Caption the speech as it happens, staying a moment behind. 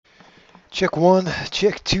Check one,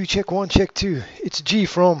 check two, check one, check two. It's G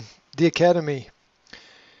from the Academy.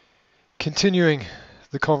 Continuing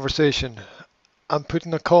the conversation, I'm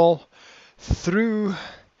putting a call through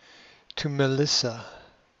to Melissa,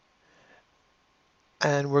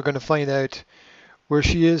 and we're going to find out where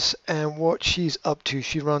she is and what she's up to.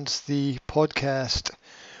 She runs the podcast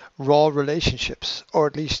Raw Relationships, or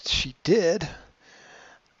at least she did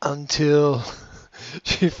until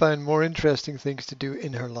she found more interesting things to do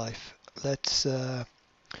in her life. Let's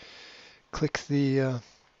click the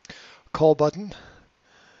call button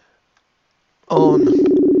on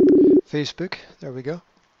Facebook. There we go.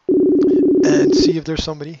 And see if there's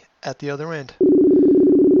somebody at the other end.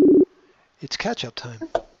 It's catch up time.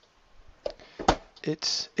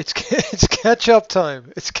 It's it's catch up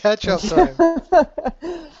time. It's catch up time.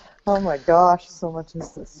 Oh my gosh, so much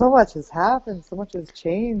has happened, so much has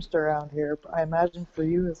changed around here. I imagine for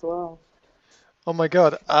you as well. Oh my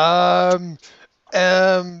God.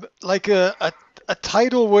 Like a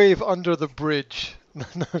tidal wave under the bridge.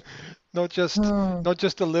 Not just Hmm. not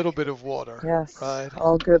just a little bit of water, Yes, right?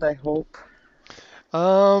 all good, I hope.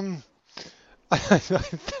 Um,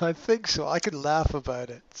 I think so. I could laugh about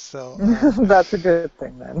it. That's a good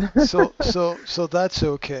thing then. So that's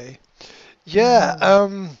okay. Yeah. Mhm.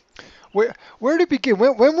 Where to begin?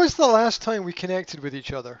 When was the last time we connected with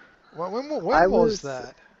each other? I When was was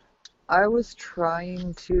that? I was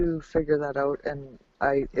trying to figure that out, and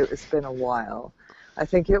it's been a while. I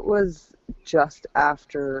think it was just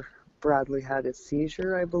after Bradley had his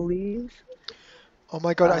seizure, I believe. Oh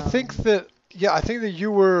my God, Um, I think that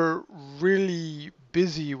you were really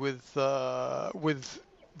busy with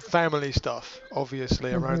family stuff,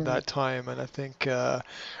 obviously around mhm. that time, and I think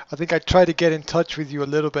I tried to get in touch with you a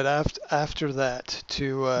little bit after that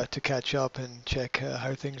to catch up and check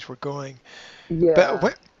how things were going. But Yeah.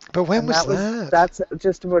 when but when And was that? that's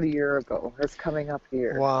just about a year ago. It's coming up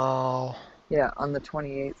here. Wow. Yeah, on the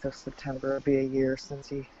 28th of September, it'll be a year since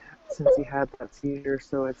he had that seizure.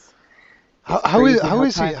 So it's crazy How how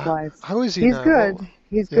is he? time flies. How is he He's now? good. What?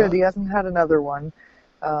 He's good. Yeah. He hasn't had another one.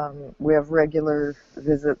 We have regular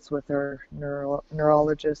visits with our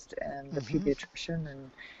neurologist and the Mhm. pediatrician,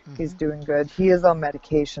 and he's Mhm. doing good. He is on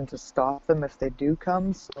medication to stop them if they do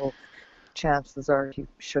come, so chances are he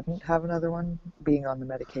shouldn't have another one being on the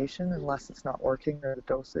medication unless it's not working or the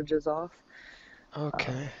dosage is off.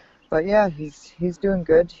 Um, Okay. but yeah, he's doing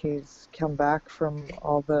good. He's come back from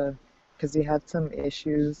all the because he had some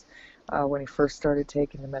issues when he first started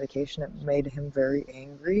taking the medication. It made him very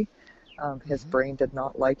angry. His Mhm. brain did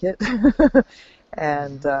not like it,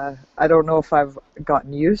 and Mhm. I don't know if I've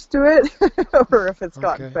gotten used to it or if it's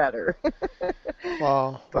gotten Okay. better.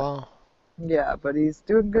 Wow. But Wow. yeah, but he's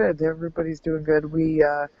doing good. Everybody's doing good. We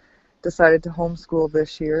decided to homeschool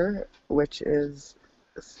this year, which is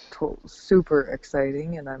super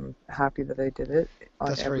exciting, and I'm happy that I did it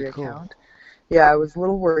on That's very every cool. account. Yeah, I was a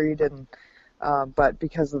little worried, and but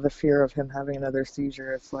because of the fear of him having another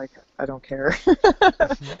seizure, it's like I don't care.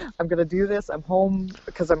 Mhm. I'm gonna do this. I'm home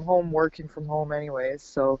because I'm home working from home anyways,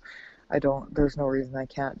 so I don't. There's no reason I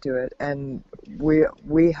can't do it. And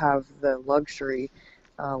we have the luxury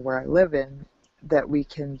where I live in that we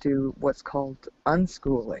can do what's called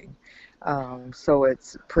unschooling. So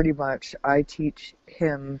it's pretty much I teach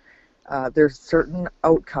him. There's certain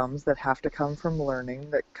outcomes that have to come from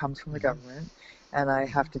learning that comes from the Mhm. government, and I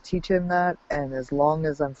have Mhm. to teach him that. And as long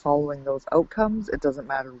as I'm following those outcomes, it doesn't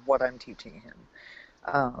matter what I'm teaching him.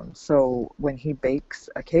 So when he bakes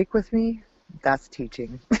a cake with me, that's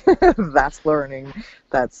teaching, that's learning,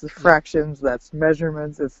 that's Yeah. fractions, that's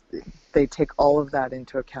measurements. They take all of that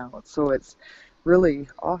into account. So it's really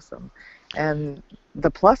awesome. And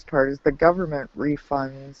the plus part is the government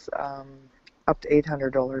refunds up to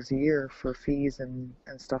 $800 a year for fees and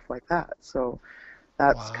stuff like that. So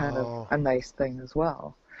that's kind of Wow. a nice thing as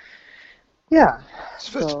well. Yeah.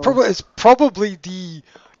 So It's probably the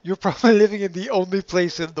you're probably living in the only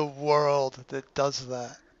place in the world that does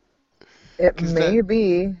that. it Because that may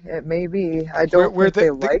be, it may be. I don't where think they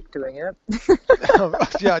like doing it.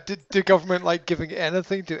 yeah, did the government like giving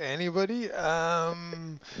anything to anybody?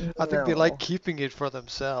 I think they like No. keeping it for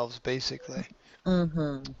themselves, basically.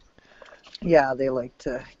 Mm-hmm. Yeah, they like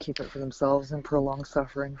to keep it for themselves and prolong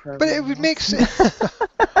suffering for But it everyone would make else. sense.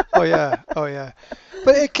 Oh yeah, oh yeah.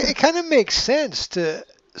 But it kind of makes sense to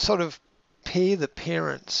sort of pay the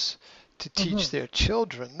parents to Mm-hmm. teach their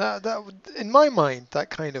children. In my mind, that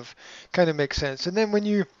kind of makes sense. And then when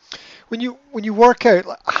you work out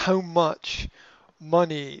like how much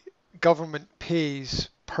money government pays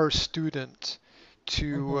per student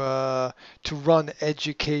Mm-hmm. to run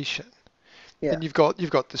education, Yeah. And you've got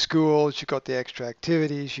the schools, you've got the extra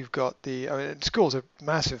activities, you've got the I mean, schools are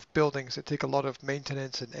massive buildings that take a lot of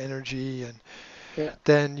maintenance and energy, and Yeah.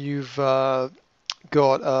 then you've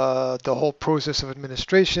got the whole process of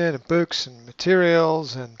administration and books and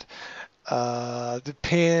materials and the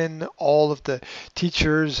PIN, all of the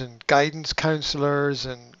teachers and guidance counselors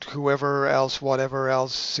and whoever else, whatever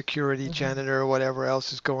else, security Hmm. janitor, whatever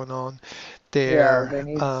else is going on Yeah, there. they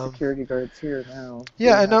need security guards here now.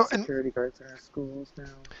 Yeah, We I have know, and security guards in our schools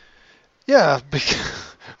now. yeah,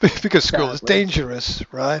 because school is Sadly. dangerous,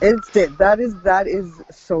 right? That is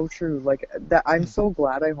so true. Like that, I'm Mm-hmm. so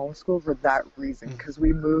glad I homeschooled for that reason Mm-hmm. because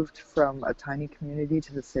we moved from a tiny community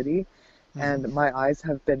to the city, Mm-hmm. and my eyes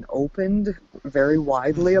have been opened very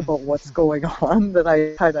widely Mm-hmm. about what's going on that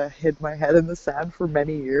I kind of hid my head in the sand for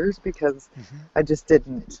many years because Mm-hmm. I just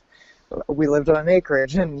didn't. We lived on an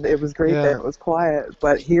acreage and it was great there. Yeah. It was quiet,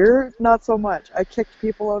 but here, not so much. I kicked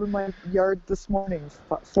people out of my yard this morning,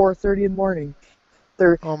 4:30 in the morning.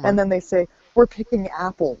 Oh my. And then they say, we're picking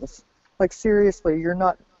apples. Like, seriously, you're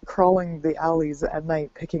not crawling the alleys at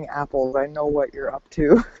night picking apples. I know what you're up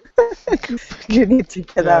to. You need to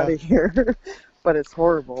get out Yeah. of here. But it's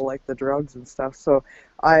horrible, like the drugs and stuff. So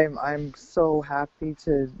I'm so happy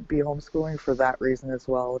to be homeschooling for that reason as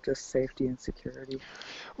well, just safety and security.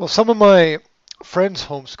 Well, some of my friends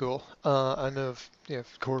homeschool, and of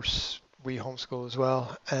course we homeschool as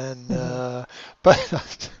well. And Hmm.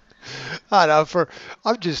 but I don't know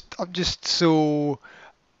I'm just so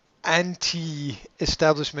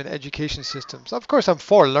anti-establishment education systems. Of course, I'm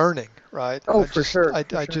for learning, right? Oh, for sure,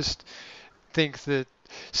 for I sure. just think that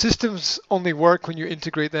systems only work when you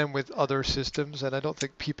integrate them with other systems, and I don't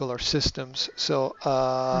think people are systems. So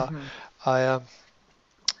Hmm. I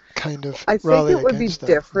kind of I think rally it would be against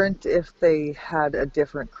that. Mhm. different if they had a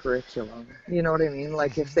different curriculum. You know what I mean?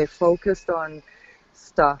 Like if Mhm. they focused on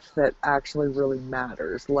stuff that actually really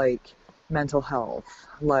matters, like mental health,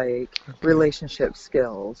 like Okay. relationship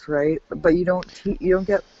skills, right? But you don't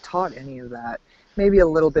get taught any of that. Maybe a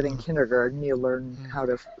little bit in No. kindergarten, you learn how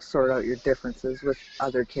to sort out your differences with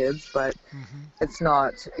other kids, but Mm-hmm. it's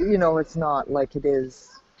not like it is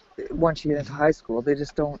once you get into Mm-hmm. high school. They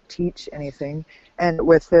just don't teach anything. And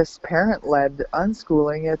with this parent-led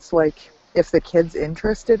unschooling, it's like if the kid's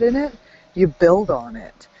interested in it, you build on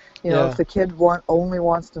it. If Yeah. the kid only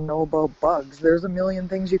wants to know about bugs, there's a million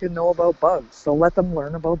things you can know about bugs. So let them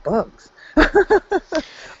learn about bugs.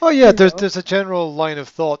 Oh yeah, you there's know? there's a general line of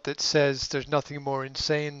thought that says there's nothing more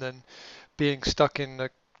insane than being stuck in a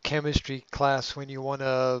chemistry class when you want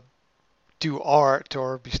to do art,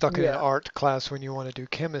 or be stuck in an Yeah. art class when you want to do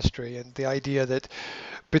chemistry. And the idea that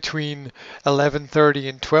between 11:30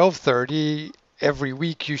 and 12:30 every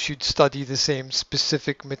week you should study the same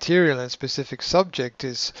specific material and specific subject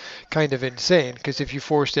is kind of insane, because if you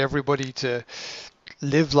forced everybody to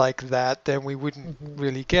live like that, then we wouldn't Hmm.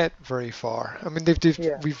 really get very far. I mean,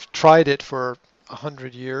 Yeah. we've tried it for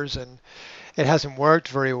 100 years and it hasn't worked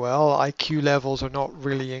very well. IQ levels are not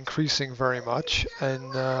really increasing very much,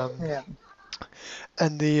 Yeah.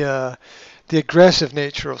 and the aggressive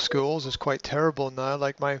nature of schools is quite terrible now.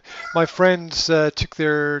 Like my friends took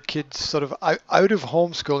their kids sort of out of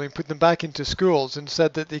homeschooling, put them back into schools, and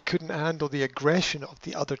said that they couldn't handle the aggression of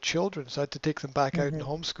the other children, so I had to take them back out and Hmm.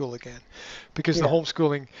 homeschool again, because the Yeah.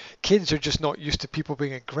 homeschooling kids are just not used to people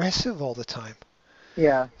being aggressive all the time.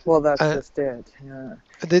 Yeah. Well, that's And just it. Yeah.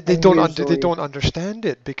 they And they usually, don't understand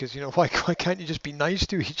it, because why can't you just be nice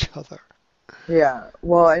to each other? yeah.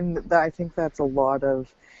 Well, and I think that's a lot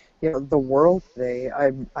of, the world today.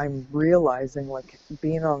 I'm realizing like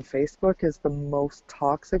being on Facebook is the most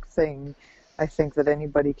toxic thing I think that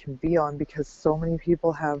anybody can be on because so many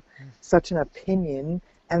people have such an opinion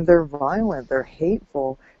and they're violent, they're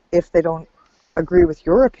hateful if they don't agree with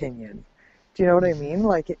your opinion. Do you know what I Hmm. mean?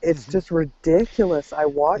 Like it's Hmm. just ridiculous. I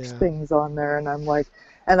watch Yeah. things on there and I'm like,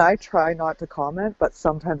 and I try not to comment, but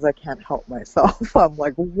sometimes I can't help myself. I'm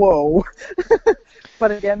like, whoa.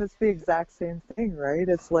 But again, it's the exact same thing, right?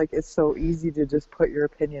 It's like it's so easy to just put your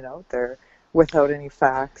opinion out there without any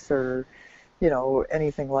facts or,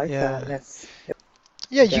 anything like that. Yeah. And it's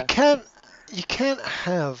Yeah, yeah. you can't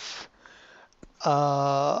have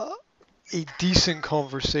uh, a decent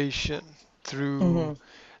conversation through Mhm.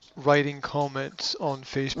 writing comments on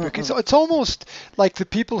Facebook. Mm-mm. It's almost like the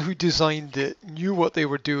people who designed it knew what they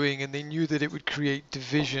were doing, and they knew that it would create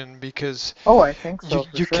division, because Oh, I think you so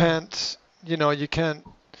for you sure. can't you can't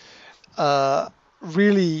uh,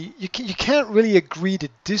 really you can't really agree to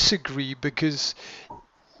disagree, because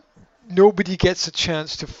nobody gets a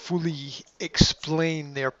chance to fully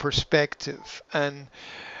explain their perspective. And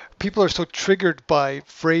people are so triggered by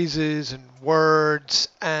phrases and words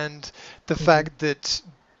and the Mhm. fact that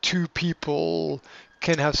two people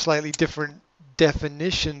can have slightly different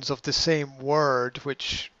definitions of the same word,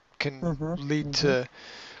 which can Mhm. lead Mhm. to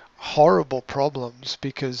horrible problems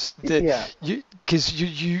because Yeah. you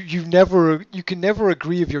can never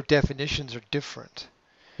agree if your definitions are different.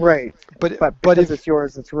 Right. But But because if it's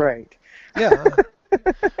yours, it's right. yeah,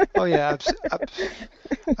 oh yeah,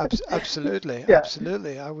 absolutely, Yeah.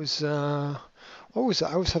 absolutely. I was what was it?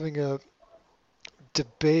 I was having a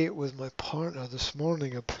debate with my partner this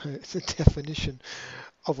morning about the definition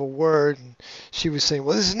of a word, and she was saying,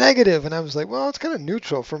 "Well, this is negative," and I was like, "Well, it's kind of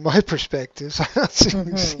neutral from my perspective. So I don't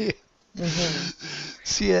Mhm. see Mhm.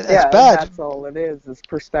 see it as Yeah, and bad." that's all it is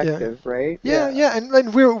Yeah, perspective, right? yeah, Yeah. yeah,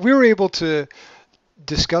 and we were able to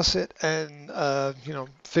discuss it and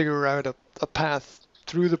figure out a path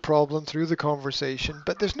through the problem, through the conversation.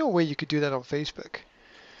 But there's no way you could do that on Facebook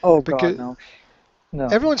Oh God, because no.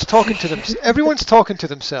 No. everyone's talking to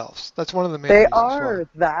themselves. That's one of the main They reasons why. are.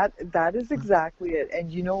 That is exactly it.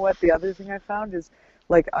 And you know what? The other thing I found is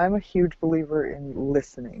like I'm a huge believer in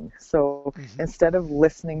listening. So Hmm. instead of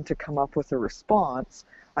listening to come up with a response,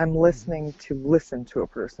 I'm Hmm. listening to listen to a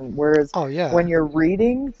person. Whereas Oh when yeah. you're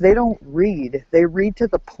reading, they don't read. They read to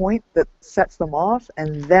the point that sets them off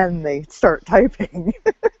and then they start typing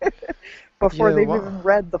before Yeah. they've Well. even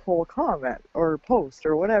read the whole comment or post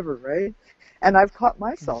or whatever, right? And I've caught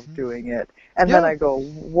myself Hmm. doing it. And then Yeah. I go,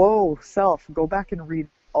 whoa, self, go back and read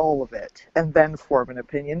all of it and then form an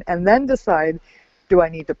opinion and then decide, do I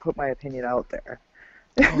need to put my opinion out there?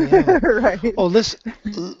 Oh yeah. Right? Oh,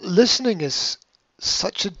 listening is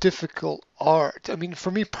such a difficult art. I mean,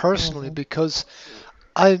 for me personally, Hmm. because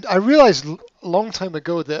I realized a long time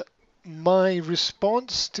ago that my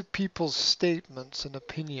response to people's statements and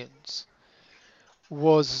opinions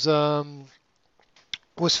was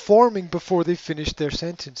was forming before they finished their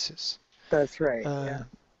sentences. That's right. Uh, Yeah.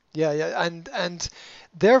 yeah, yeah, and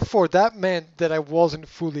therefore that meant that I wasn't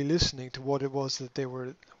fully listening to what it was that they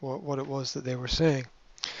were what it was that they were saying.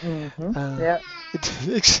 Hmm. Uh, Yeah.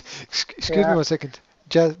 excuse me Yeah. 1 second.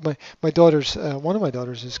 Jazz, my daughter's one of my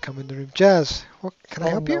daughters has come in the room. Jazz, what can I Oh,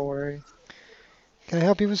 help you? no worries. Can I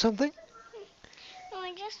help you with something? No,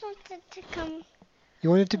 I just wanted to come. You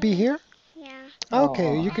wanted to be here? Yeah.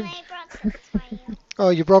 Okay, you Oh. And can. I brought this for you. Oh,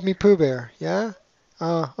 you brought me Pooh Bear, yeah?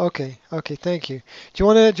 Oh, okay, okay, thank you. Do you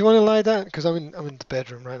wanna lie down? Because I'm in the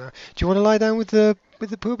bedroom right now. Do you wanna lie down with the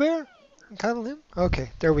Pooh Bear and cuddle him?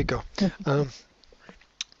 Okay, there we go. Um,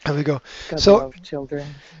 there we go. Gotta So, love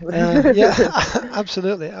children. yeah,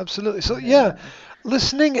 absolutely, absolutely. So yeah, Yeah.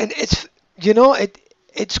 listening, and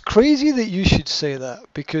it's crazy that you should say that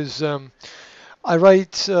because I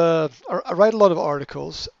write a lot of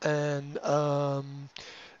articles, and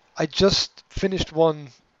I just finished one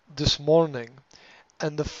this morning,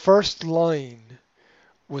 and the first line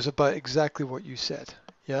was about exactly what you said.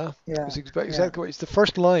 Yeah, it Yeah. was exactly Yeah. what it's the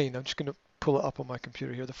first line. I'm just going to pull it up on my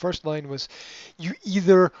computer here. The first line was, "You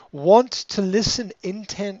either want to listen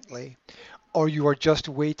intently, or you are just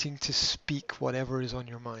waiting to speak whatever is on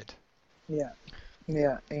your mind." Yeah.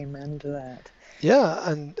 Yeah. Amen to that. Yeah,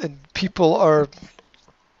 and people are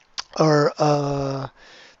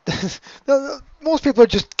most people are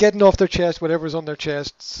just getting off their chest whatever's on their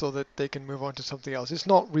chest so that they can move on to something else. It's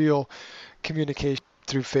not real communication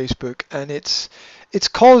through Facebook, and it's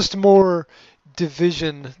caused more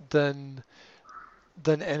division than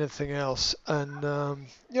anything else. And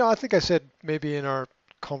I think I said maybe in our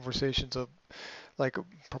conversations of like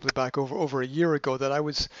probably back over a year ago that I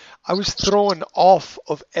was thrown off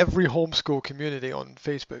of every homeschool community on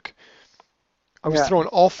Facebook. I was Yeah. thrown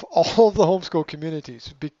off all of the homeschool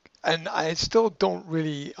communities, and I still don't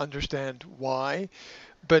really understand why.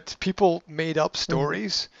 But people made up Hmm.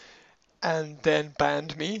 stories and then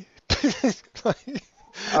banned me. Like-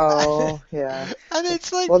 Oh, yeah. and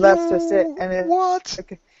it's like, Well, that's just it. yo, And it's what?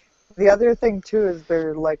 like the other thing too is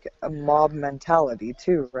they're like a mob mentality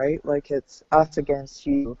too, right? Like it's us against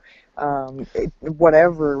you.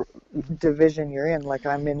 Whatever division you're in. Like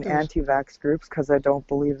I'm in There's, anti-vax groups because I don't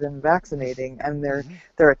believe in vaccinating, and mhm.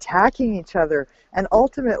 they're attacking each other. And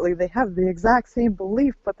ultimately, they have the exact same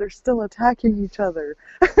belief, but they're still attacking each other.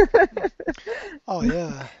 Oh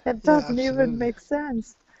yeah, It yeah, doesn't even absolutely. make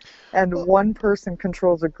sense. And Well, one person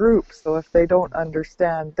controls a group, so if they don't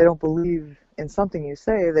understand, they don't believe in something you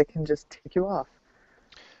say, they can just take you off.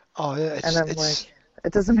 oh yeah, And it's I'm it's like,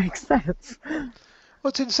 it doesn't make sense. well,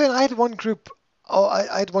 it's insane. I had one group. Oh,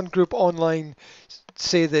 I had one group online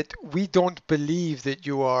say that we don't believe that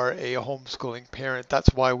you are a homeschooling parent.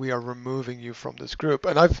 That's why we are removing you from this group.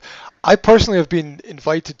 And I personally have been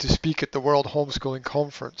invited to speak at the World Homeschooling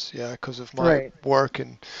Conference, yeah, because of my Right. work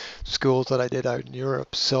in schools that I did out in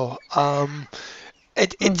Europe. So,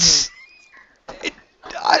 it, Mhm. it's, it,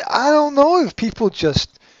 I don't know if people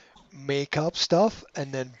just make up stuff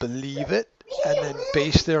and then believe it and then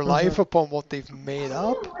base their life Mhm. upon what they've made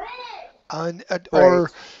up, and Right.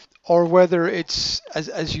 or whether it's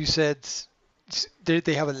as you said,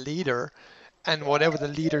 they have a leader, and whatever the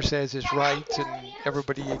leader says is right, and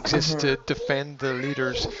everybody exists Mhm. to defend the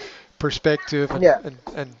leader's perspective and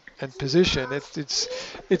Yeah. position.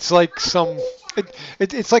 It's like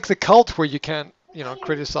it's like the cult where you can't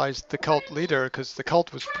criticize the cult leader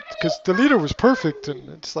because the leader was perfect, and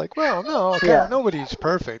it's like, well, no, okay, Yeah. nobody's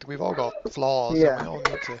perfect. We've all got flaws, and we Yeah. all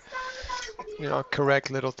need to correct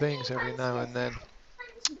little things every now and then.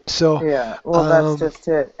 So, Yeah. Well, that's um, just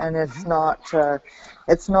it. And mhm.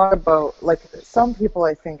 it's not about, like, some people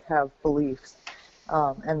I think have beliefs,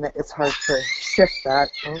 and that it's hard to shift that.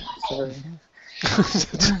 Oh, sorry.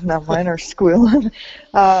 Now mine are squealing.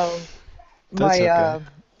 Um, That's my okay.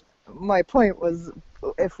 my point was,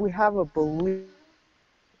 if we have a belief,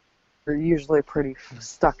 we're usually pretty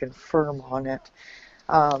stuck and firm on it.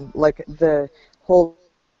 Like the whole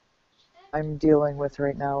I'm dealing with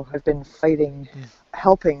right now, I've been fighting, Mm.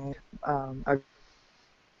 helping a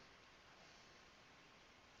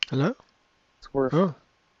Hello? worth. Oh,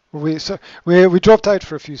 we dropped out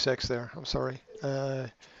for a few secs there. I'm sorry.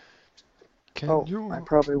 Can Oh, I you?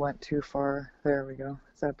 probably went too far. There we go.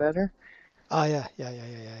 Is that better? Ah, yeah, yeah, yeah,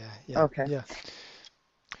 yeah, yeah, yeah, yeah, Okay. yeah.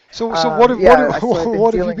 So what So I've been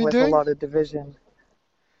what have you dealing been with a doing? lot of division.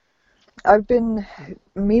 I've been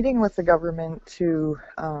meeting with the government to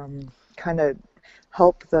kind of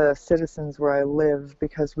help the citizens where I live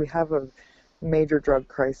because we have a major drug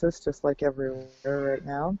crisis, just like everywhere right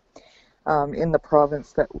now, in the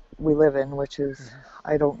province that we live in, which is, Hmm.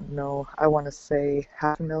 I don't know, I want to say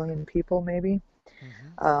 500,000 people maybe.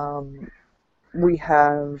 Hmm. Um, we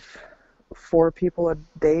have 4 people a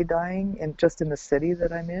day dying just in the city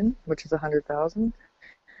that I'm in, which is 100,000,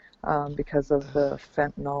 because of the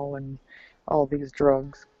fentanyl and all these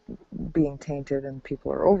drugs being tainted and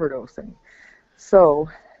people are overdosing. So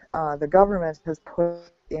the government has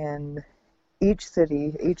put in each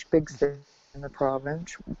city, each big city in the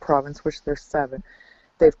province, which there's 7,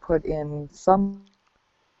 they've put in some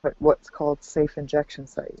what's called safe injection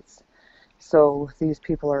sites. So these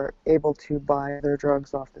people are able to buy their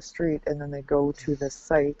drugs off the street, and then they go to this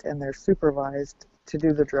site and they're supervised to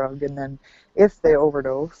do the drug. And then if they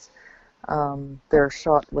overdose, they're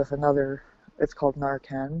shot with another, it's called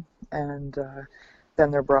Narcan, and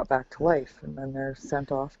then they're brought back to life, and then they're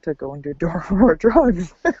sent off to go and do more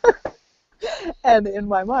drugs. And in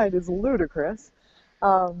my mind, is ludicrous.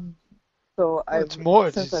 Um, so Well, I've it's more.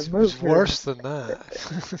 since I've It's moved here. worse than that.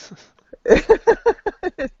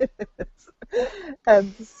 It is.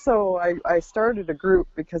 And so I started a group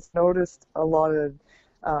because I noticed a lot of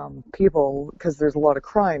people, because there's a lot of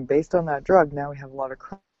crime based on that drug. Now we have a lot of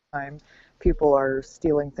crime. People are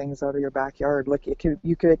stealing things out of your backyard. Like you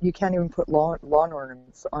can't even put lawn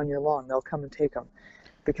ornaments on your lawn. They'll come and take them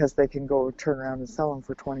because they can go turn around and sell them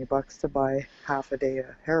for $20 to buy half a day of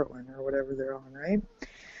heroin or whatever they're on, right?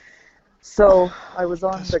 So I was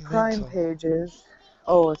on That's the crime mental. pages.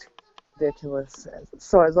 Oh, it's ridiculous. So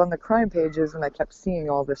I was on the crime pages and I kept seeing all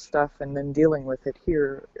this stuff and then dealing with it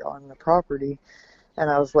here on the property. And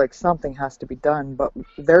I was like, something has to be done. But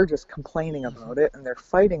they're just complaining Hmm. about it and they're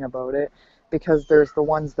fighting about it because there's the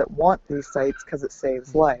ones that want these sites because it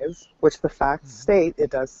saves Hmm. lives, which the facts Hmm. state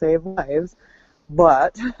it does save lives.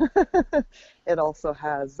 But it also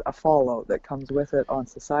has a fallout that comes with it on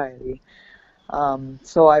society.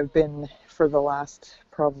 So I've been, for the last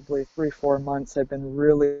probably 3, 4 months, I've been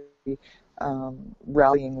really rallying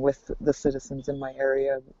with the citizens in my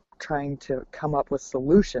area, trying to come up with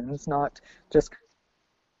solutions, not just,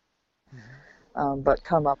 Hmm. but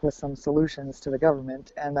come up with some solutions to the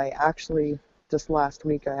government. And I actually, just last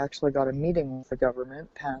week, I actually got a meeting with the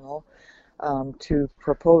government panel to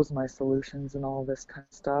propose my solutions and all this kind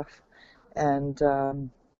of stuff. And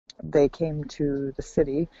they came to the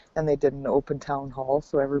city and they did an open town hall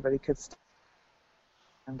so everybody could stand up,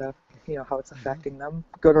 how it's Hmm. affecting them,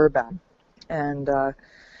 good or bad. And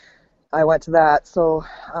I went to that. So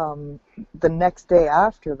the next day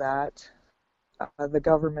after that, the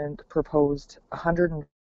government proposed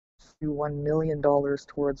 $151 million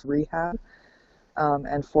towards rehab,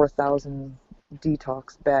 and 4,000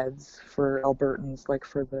 detox beds for Albertans, like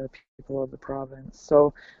for the people of the province.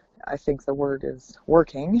 So I think the word is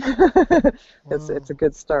working. It's Wow. a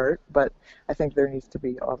good start, but I think there needs to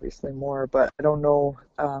be obviously more. But I don't know.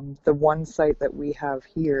 The one site that we have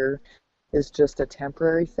here is just a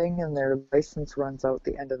temporary thing, and their license runs out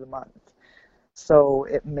the end of the month. So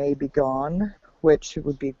it may be gone, which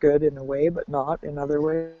would be good in a way, but not in other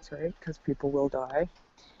ways, right? Because people will die.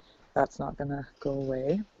 That's not going to go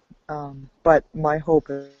away. But my hope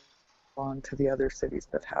is on to the other cities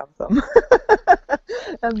that have them.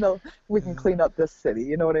 And we can Yeah. clean up this city,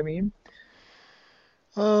 you know what I mean?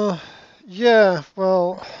 Uh, yeah.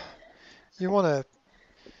 Well, you want to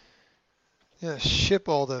yeah ship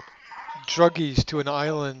all the druggies to an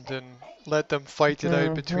island and let them fight it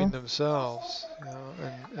out between Hmm. themselves. You know,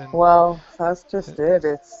 and Well, that's uh, just it.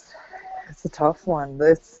 It's a tough one.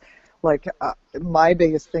 It's like my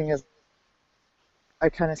biggest thing is I kind of see both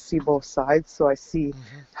sides, so I see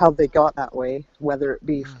mhm, how they got that way, whether it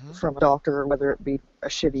be mhm. from a doctor or whether it be a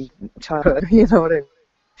shitty childhood, you know what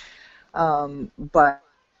I mean? But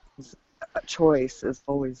a choice is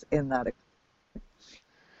always in that.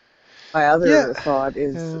 My Yeah. other thought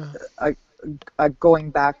is Yeah. uh,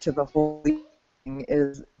 going back to the whole thing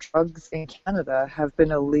is drugs in Canada have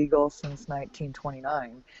been illegal since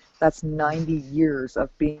 1929. That's 90 Mhm. years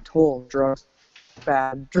of being told drugs are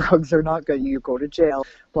bad, drugs are not good, you go to jail,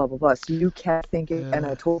 blah, blah, blah. So you can't think it, and Yeah.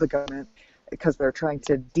 I told the government because they're trying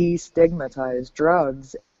to destigmatize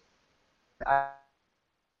drugs.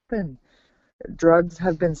 Drugs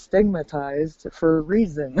have Mhm. been stigmatized for a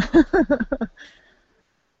reason.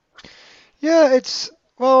 Yeah, it's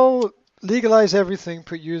well, legalize everything,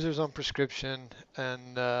 put users on prescription,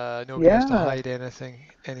 and nobody has to Yeah. hide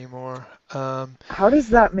anything anymore. Um, How does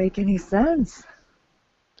that make any sense?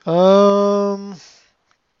 um,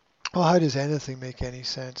 well, how does anything make any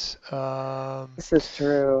sense? This is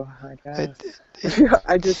true, I It, guess. it,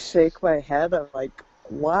 I just shake my head. I'm like,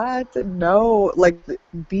 what? No. Like,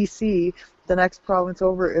 BC, the next province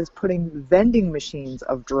over, is putting vending machines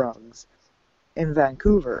of drugs in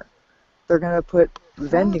Vancouver. They're going to put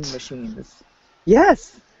vending what? machines.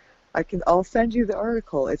 Yes. I'll send you the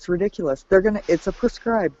article. It's ridiculous. It's a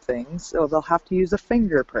prescribed thing, so they'll have to use a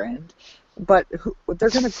fingerprint, but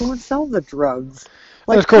they're gonna go and sell the drugs.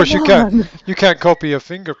 And Like, of come course, on. you can't copy a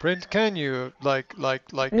fingerprint, can you? Like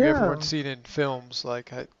everyone's Yeah. seen in films,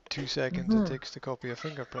 like 2 seconds it Hmm. takes to copy a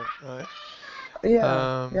fingerprint, right? Yeah.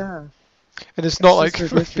 Um, Yeah. and it's not It's like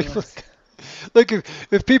just people ridiculous. like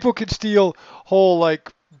if people could steal whole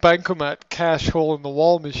like bankomat cash hole in the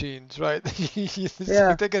wall machines, right? It's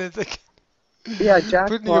like Yeah. they're gonna think Yeah.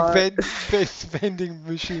 putting a Jackpot. vending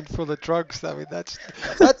machine full of drugs. I mean that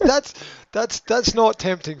that's that's not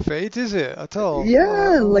tempting fate, is it at all?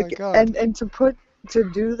 Yeah. Oh my Like, God. and to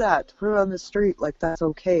do that, to put it on the street, like that's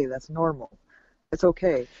okay. That's normal. It's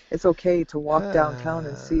okay. It's okay to walk downtown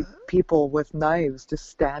and see Uh, people with knives just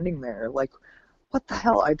standing there. Like, what the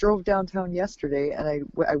hell? I drove downtown yesterday and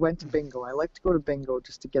I went to bingo. I like to go to bingo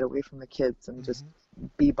just to get away from the kids and just mhm.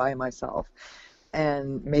 be by myself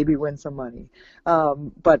and maybe win some money.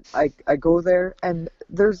 But I go there and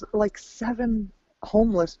there's like seven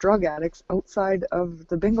homeless drug addicts outside of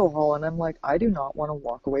the bingo hall. And I'm like, I do not want to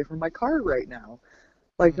walk away from my car right now.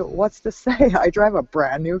 Like, Mhm. what's to say? I drive a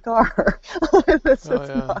brand new car. This Oh is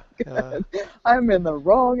yeah, not yeah, good. I'm in the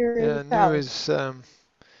wrong area yeah. of town.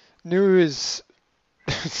 New is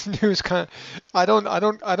new is kind of. I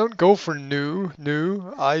don't go for new.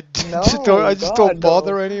 I No, just don't God, no.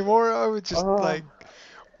 bother anymore. I would just Oh, like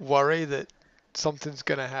worry that something's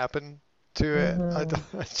gonna happen to it. I mm-hmm.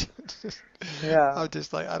 don't. Yeah. I'm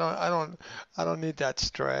just like I don't need that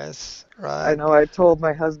stress, I right? know. I told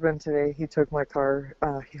my husband today, he took my car.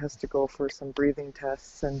 He has to go for some breathing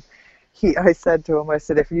tests, and I said to him, I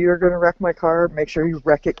said, if you're gonna wreck my car, make sure you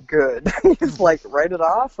wreck it good. He's like, write it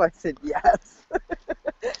off. I said, yes.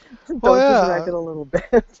 Well, Don't just wreck yeah. it a little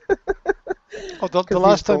bit, Oh, the because he's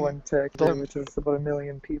last time. going to Calgary, The which is about 1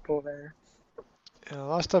 million people there.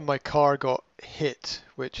 Last time my car got hit,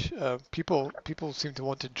 which people seem to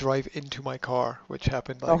want to drive into my car, which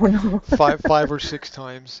happened Oh like no. five or six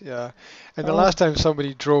times, yeah. And the Oh. last time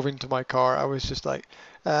somebody drove into my car, I was just like,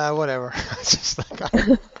 whatever. It's just like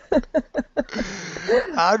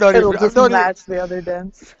It'll I'm just not even. match the other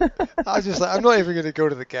dents. I was just like, I'm not even gonna go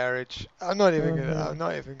to the garage. Hmm. I'm not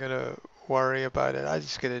even gonna worry about it. I'm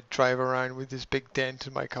just gonna drive around with this big dent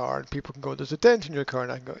in my car, and people can go, "There's a dent in your car,"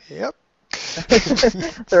 and I can go, "Yep."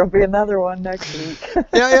 There'll be another one next week.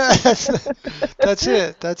 Yeah, yeah, that's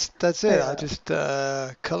it. That's it. I Yeah. just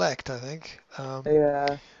collect, I think,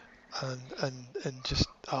 Yeah. and just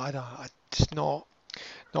I don't, I just not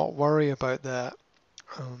worry about that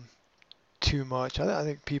um, too much. I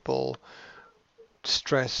think people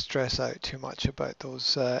stress out too much about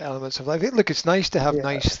those elements of life. Look, it's nice to have Yeah,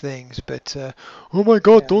 nice things, but oh my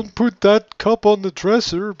God, yeah. don't put that cup on the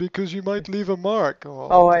dresser because you might leave a mark. Oh,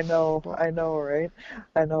 Oh, what the fuck? I know, right?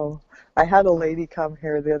 I know. I had a lady come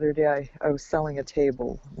here the other day. I was selling a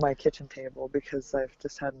table, my kitchen table, because I've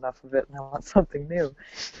just had enough of it and I want something new.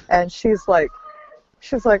 And she's like,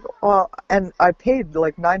 well, and I paid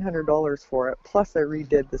like $900 for it. Plus, I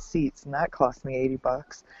redid the seats, and that cost me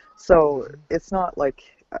 $80. So Mhm, it's not like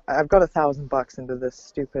I've got $1,000 into this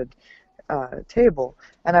stupid table,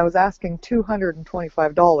 and I was asking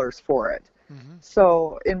 $225 for it. mhm.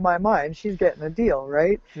 So in my mind, she's getting a deal,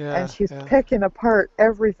 right? And Yeah, she's yeah. picking apart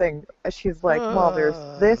everything. She's like, well, there's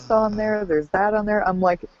this on Uh, there, there's that on there. I'm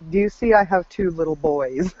like, do you see I have two little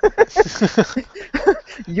boys?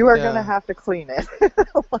 You are gonna yeah. have to clean it.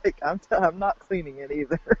 Like I'm not cleaning it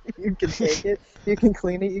either. You can take it, you can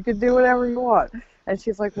clean it, you can do whatever you want. And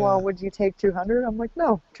she's like, Yeah. well, would you take 200? I'm like,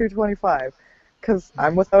 no, 225, because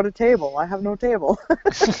I'm Mhm. without a table. I have no table,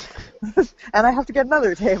 and I have to get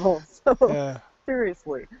another table. So Yeah.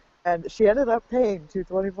 seriously, and she ended up paying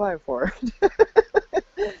 225 for it.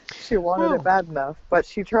 She wanted it Well, bad enough, but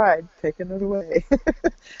she tried taking it away.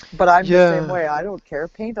 But I'm the same yeah. way. I don't care.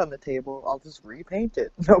 Paint on the table. I'll just repaint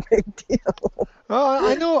it. No big deal. Well,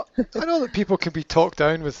 I know that people can be talked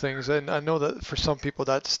down with things, and I know that for some people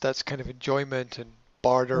that's kind of enjoyment and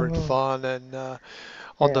barter and Hmm. fun, and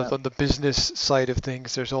Yeah. on the business side of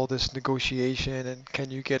things, there's all this negotiation and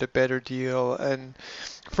can you get a better deal? And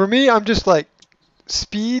for me, I'm just like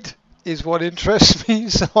speed is what interests me.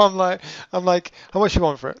 So I'm like, how much you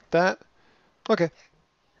want for it? That? Okay.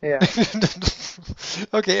 Yeah.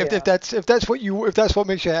 Okay, Yeah. if that's what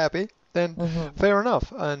makes you happy, then Hmm. fair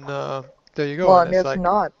enough. And there you go. Well, And and it's if like,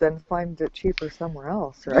 not, then find it cheaper somewhere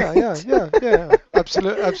else, yeah, yeah, right? yeah, yeah.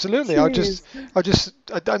 Absolutely, absolutely. Jeez.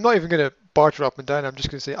 I'm not even gonna barter up and down. I'm just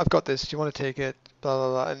gonna say, I've got this. Do you want to take it? Blah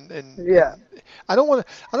blah blah. Yeah. And I don't want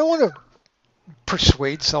to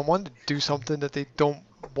persuade someone to do something that they don't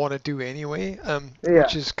want to do anyway.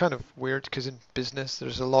 Which Yeah. is kind of weird because in business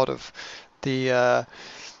there's a lot of the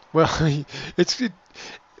well, it's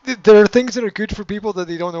it, there are things that are good for people that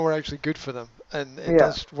they don't know are actually good for them, and it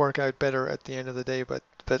Yeah. does work out better at the end of the day. But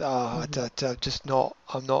Hmm. just not.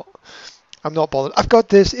 I'm not bothered. I've got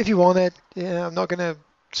this. If you want it, yeah, I'm not gonna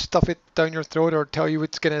stuff it down your throat or tell you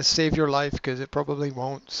it's gonna save your life because it probably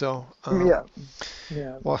won't. So, Yeah.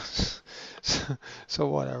 Yeah. well, so, so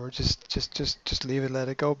whatever. Just leave it, let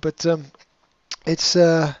it go. But it's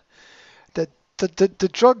the the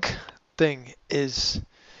drug thing is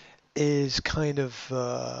kind of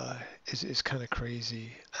is kind of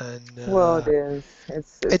crazy, and Well, it is.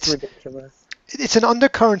 It's it's ridiculous. it's an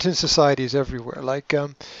undercurrent in societies everywhere. Like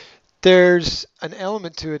there's an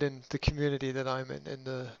element to it in the community that I'm in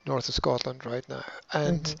the north of Scotland right now,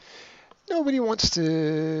 and Hmm. nobody wants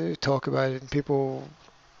to talk about it, and people,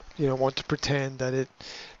 want to pretend that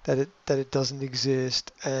it doesn't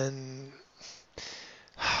exist, and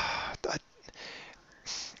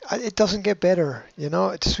it doesn't get better.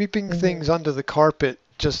 It's sweeping Hmm. things under the carpet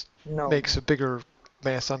just No. makes a bigger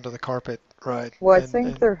mess under the carpet, right? Well, I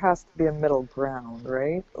think And there has to be a middle ground,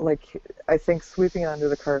 right? Like, I think sweeping it under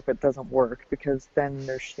the carpet doesn't work because then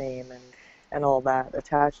there's shame and all that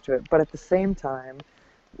attached to it. But at the same time,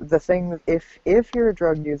 the thing, if you're a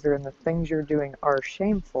drug user and the things you're doing are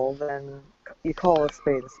shameful, then you call a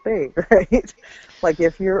spade, right? Like,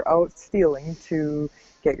 if you're out stealing to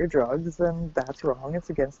get your drugs, then that's wrong. It's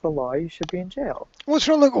against the law. You should be in jail. what's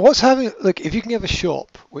wrong? What's having? Look, if you can have a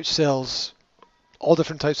shop which sells all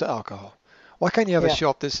different types of alcohol, why can't you have a Yeah.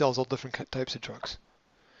 shop that sells all different types of drugs?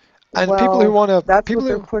 And Well, that's what people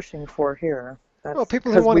they're who, pushing for here. well, That's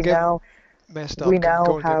people who because want to we get now messed we up can now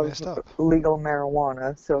go and get have messed up. legal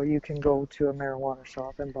marijuana, so you can go to a marijuana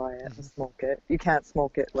shop and buy it and Hmm. smoke it. You can't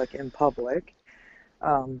smoke it like in public,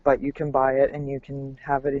 but you can buy it and you can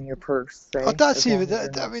have it in your purse, say, That's as even long as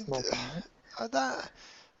you're that. I not mean, smoking it.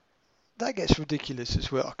 that gets ridiculous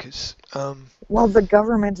as well, because Well, the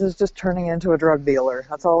government is just turning into a drug dealer.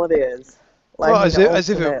 That's all it is. I well, mean, as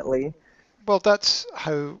if it ultimately, well, that's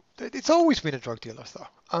how it's always been a drug dealer, though.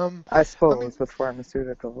 I I mean, suppose with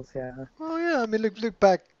pharmaceuticals, yeah. well, yeah, I mean, look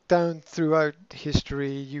back down throughout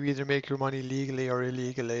history. You either make your money legally or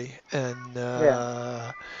illegally, and Yeah,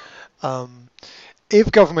 um,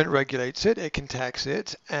 if government regulates it, it can tax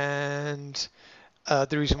it, and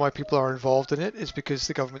the reason why people are involved in it is because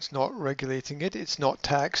the government's not regulating it. It's not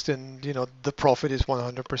taxed, and the profit is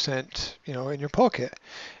 100%, in your pocket.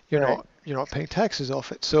 right. You're not paying taxes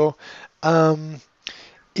off it. So, um,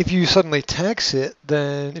 if you suddenly tax it,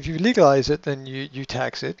 then if you legalize it, then you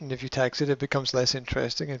tax it, and if you tax it, it becomes less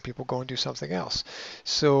interesting, and people go and do something else.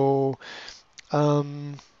 So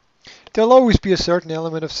um, there'll always be a certain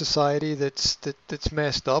element of society that's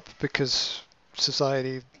messed up because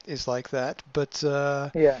society is like that. But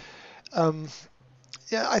Yeah. um,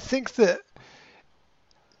 yeah, I think that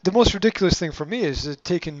the most ridiculous thing for me is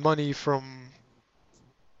taking money from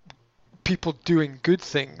people doing good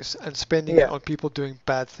things and spending it Yeah. on people doing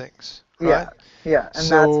bad things, right? Yeah. Yeah. And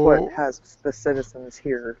that's what So, has the citizens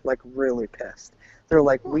here like really pissed. They're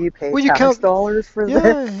like, we pay well, you tax can't. dollars for Yeah,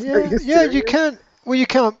 this. Are yeah, you yeah. You serious? can't. Well, you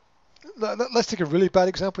can't. Let's take a really bad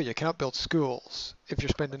example. You can't build schools if you're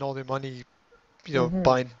spending all the money, Mhm.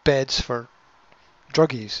 buying beds for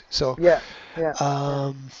druggies. So, Yeah. Yeah. Yeah.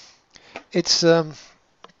 um, it's um,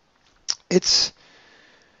 it's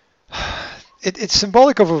it's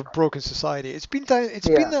symbolic of a broken society. It's been down. It's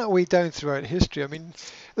been Yeah. that way down throughout history. I mean,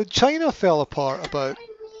 China fell apart about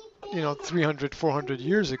 300, 400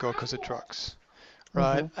 years ago because of drugs,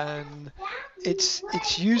 right? Mhm. And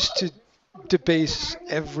it's used to debase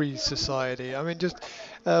every society. I mean, just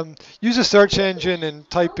use a search engine and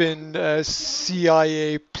type in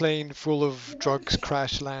CIA plane full of drugs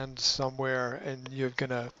crash lands somewhere, and you're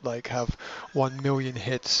gonna like have 1 million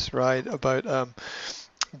hits, right? About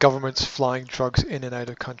governments flying drugs in and out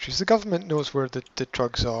of countries. The government knows where the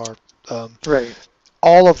drugs are um, Right.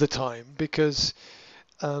 all of the time because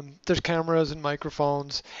there's cameras and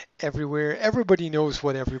microphones everywhere. Everybody knows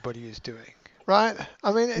what everybody is doing, right?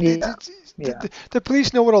 I mean, Yeah. Yeah. the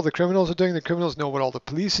police know what all the criminals are doing. The criminals know what all the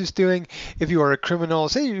police is doing. If you are a criminal,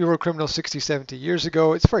 say you were a criminal 60, 70 years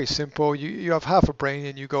ago, it's very simple. You have half a brain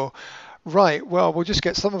and you go, right, well, we'll just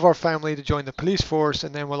get some of our family to join the police force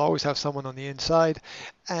and then we'll always have someone on the inside.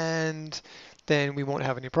 And then we won't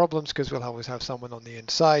have any problems because we'll always have someone on the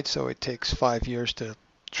inside. So it takes 5 years to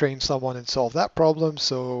train someone and solve that problem.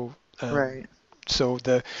 Right. So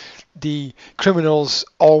the criminals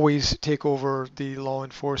always take over the law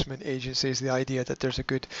enforcement agencies. The idea that there's a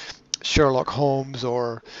good Sherlock Holmes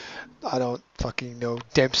or I don't fucking know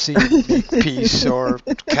Dempsey and Makepeace or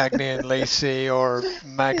Cagney and Lacey or Yeah.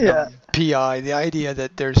 Magnum PI. The idea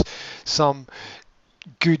that there's some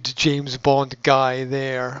good James Bond guy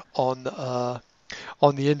there on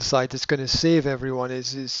the inside that's going to save everyone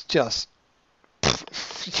is just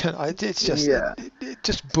it's just Yeah.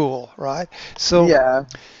 just bull, right? So Yeah.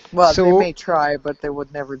 Well, they so may try, but they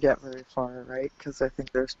would never get very far, right? Because I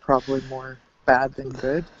think there's probably more bad than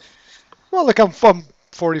good. well, like I'm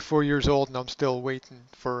 44 years old and I'm still waiting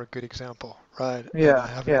for a good example, right? And I Yeah.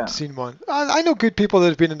 haven't Yeah. seen one. I know good people that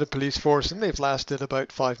have been in the police force and they've lasted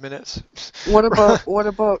about 5 minutes. What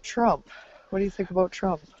about Trump? What do you think about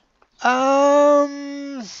Trump?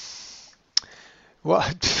 um. Well,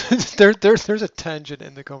 there's a tangent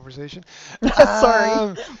in the conversation. Sorry.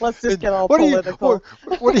 Um, Let's just get all what do you political.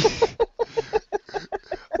 what do you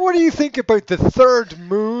what do you think about the third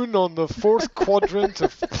moon on the fourth quadrant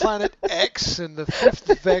of planet X and the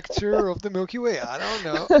fifth vector of the Milky Way? I don't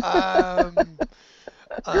know. Um,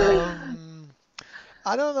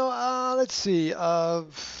 I don't know. Let's see.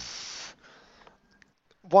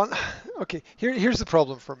 One. Okay. Here's the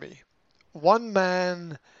problem for me. One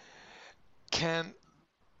man can't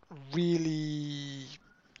really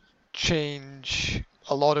change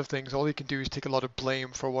a lot of things. All he can do is take a lot of blame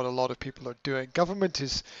for what a lot of people are doing. Government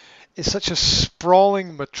is such a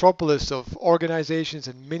sprawling metropolis of organizations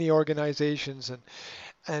and mini organizations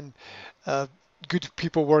and uh, good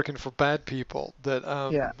people working for bad people that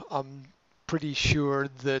Yeah. I'm pretty sure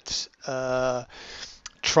that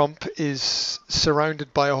Trump is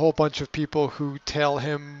surrounded by a whole bunch of people who tell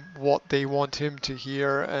him what they want him to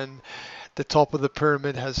hear, and the top of the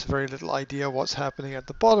pyramid has very little idea what's happening at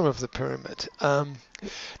the bottom of the pyramid. Right.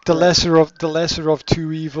 The lesser of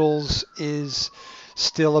two evils is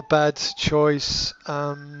still a bad choice.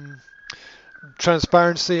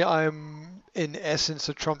 Transparency, I'm in essence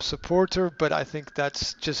a Trump supporter, but I think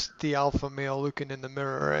that's just the alpha male looking in the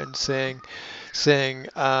mirror and saying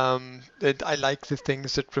that I like the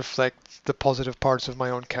things that reflect the positive parts of my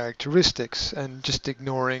own characteristics and just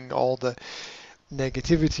ignoring all the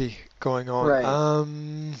negativity going on.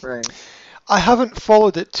 Right. Right. I haven't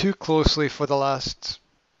followed it too closely for the last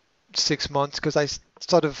 6 months because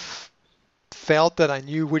sort of felt that I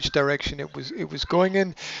knew which direction it was going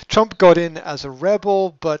in. Trump got in as a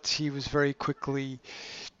rebel, but he was very quickly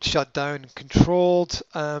shut down and controlled.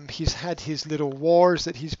 He's had his little wars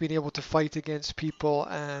that he's been able to fight against people,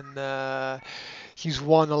 and he's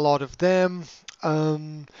won a lot of them.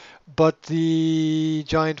 But the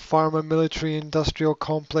giant pharma military industrial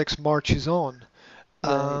complex marches on.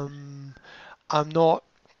 Right. I'm not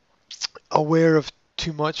aware of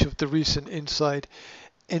too much of the recent inside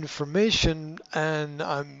information, and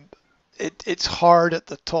it's hard at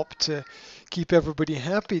the top to keep everybody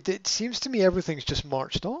happy. It seems to me everything's just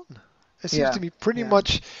marched on. It seems to Yeah. me Yeah.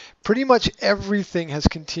 pretty much everything has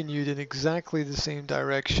continued in exactly the same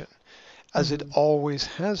direction as it Hmm. always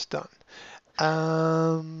has done.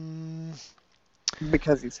 Um,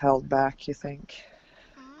 Because he's held back, you think?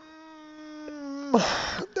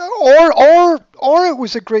 or it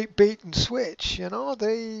was a great bait and switch.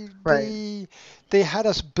 Right. They had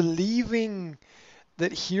us believing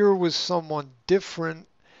that here was someone different,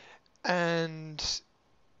 and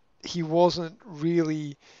he wasn't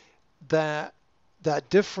really that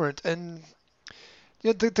different. And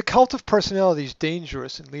the cult of personality is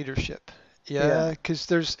dangerous in leadership. Yeah. Yeah, because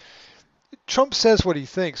there's Trump says what he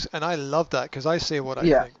thinks, and I love that because I say what I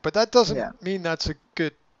Yeah. think. But that doesn't Yeah. mean that's a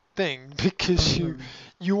good thing because Hmm.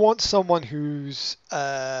 you want someone who's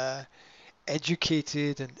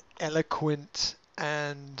educated and eloquent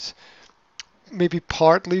and maybe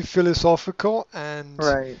partly philosophical and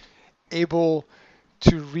Right. able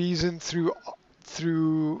to reason through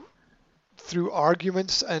through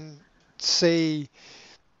arguments and say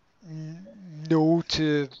no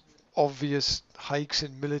to obvious hikes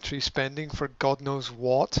in military spending for God knows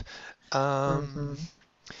what. Um, Hmm.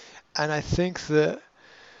 and I think that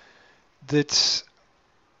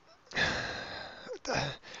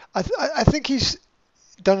I think he's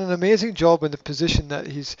done an amazing job in the position that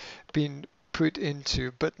he's been put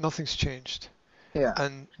into, but nothing's changed, Yeah.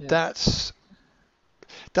 and Yeah.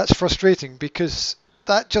 that's frustrating because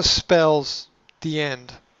that just spells the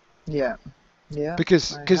end. Yeah. Yeah.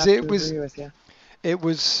 I Because have to agree with you. it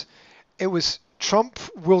was it was Trump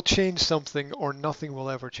will change something or nothing will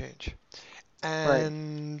ever change. Right.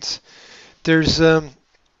 And there's a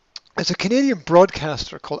Canadian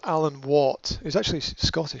broadcaster called Alan Watt, who's actually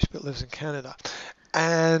Scottish but lives in Canada,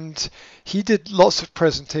 and he did lots of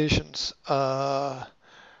presentations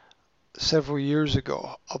several years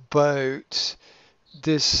ago about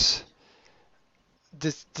this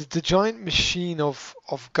the giant machine of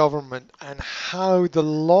government and how the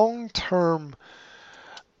long term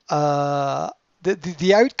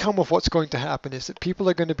the outcome of what's going to happen is that people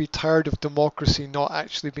are going to be tired of democracy not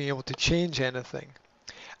actually being able to change anything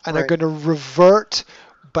and are Right. going to revert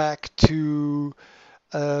back to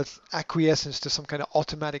acquiescence to some kind of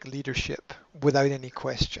automatic leadership without any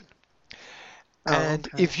question. Oh, And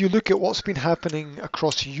okay. if you look at what's been happening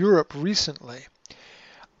across Europe recently,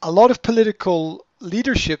 a lot of political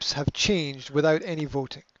leaderships have changed without any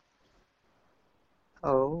voting.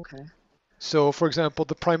 Oh, okay. So, for example,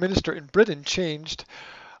 the Prime Minister in Britain changed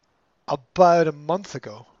about a month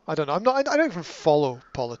ago. I don't know. I don't even follow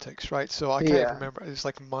politics, right? So I can't even Yeah. remember. It's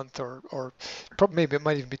like a month or probably maybe it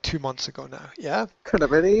might even be 2 months ago now. Yeah. Could have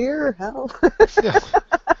been a year. Hell. Yeah.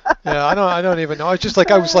 Yeah, I don't even know. It's just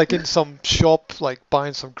like I was like in some shop like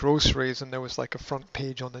buying some groceries and there was like a front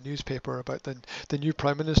page on the newspaper about the new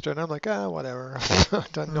prime minister and I'm like, whatever. I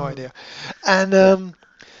have no Hmm. idea. And Yeah.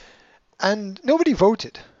 nobody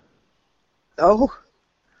voted, Oh.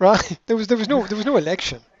 right? There was no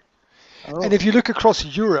election. And if Oh. you look across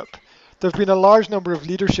Europe, there have been a large number of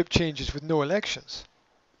leadership changes with no elections.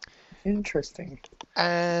 Interesting.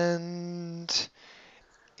 And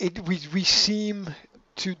we seem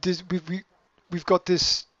to we've got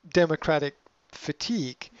this democratic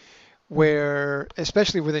fatigue Hmm. where,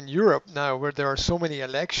 especially within Europe now, where there are so many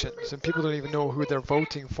elections and people don't even know who they're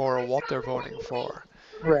voting for or what they're voting for,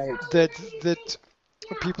 Right. that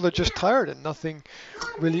people are just tired and nothing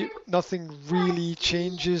really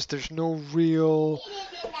changes. There's no real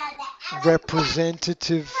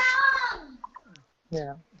representative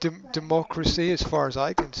Yeah. democracy as far as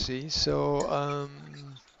I can see. So,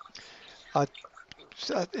 I,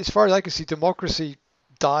 as far as I can see, democracy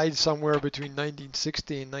died somewhere between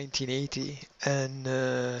 1960 and 1980, and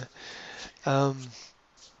um,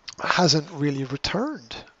 hasn't really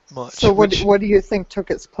returned much. So Which what do you think took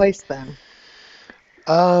its place then?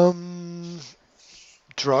 um,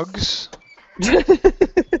 drugs.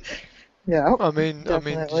 Yeah, I mean,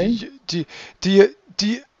 definitely. do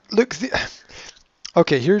you look?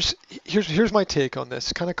 Okay, here's my take on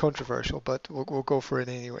this. Kind of controversial, but we'll go for it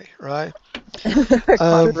anyway, right?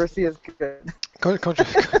 Um, Controversy is good.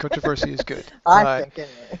 controversy is good, I right? think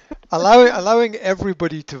anyway. Allowing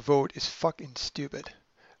everybody to vote is fucking stupid,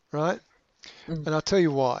 right? Mm. And I'll tell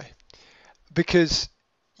you why. Because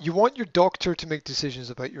you want your doctor to make decisions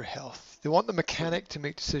about your health. You want the mechanic to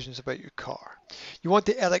make decisions about your car. You want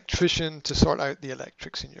the electrician to sort out the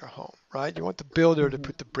electrics in your home, right? You want the builder to Hmm.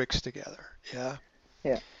 put the bricks together, yeah?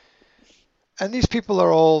 Yeah. and these people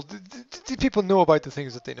are all these people know about the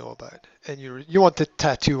things that they know about, and you want the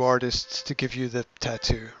tattoo artists to give you the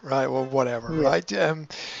tattoo, right? Well, whatever, Yeah. right?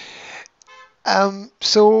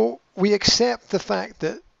 So we accept the fact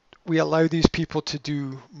that we allow these people to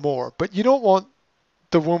do more, but you don't want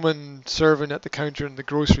the woman serving at the counter in the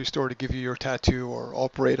grocery store to give you your tattoo or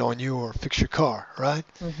operate on you or fix your car, right?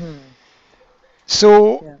 Mhm.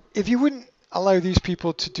 So Yeah. if you wouldn't allow these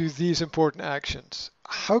people to do these important actions,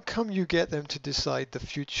 how come you get them to decide the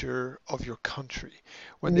future of your country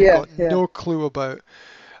when they've Yeah. got Yeah. no clue about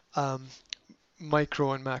um,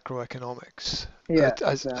 micro and macroeconomics Yeah.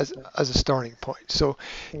 as Exactly. as a starting point? So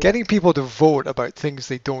Yeah. getting people to vote about things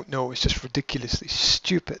they don't know is just ridiculously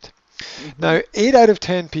stupid. Now, Mhm. 8 out of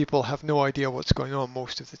 10 people have no idea what's going on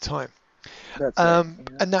most of the time. That's right.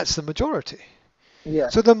 Yeah. And that's the majority. Yeah.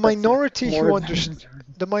 So the That's minority more than the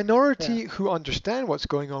majority. the Yeah. minority who understand what's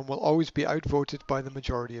going on will always be outvoted by the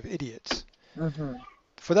majority of idiots. Mhm.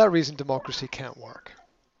 For that reason, democracy can't work.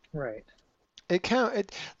 Right. It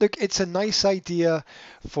can't. Look, it's a nice idea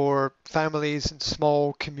for families and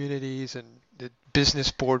small communities and the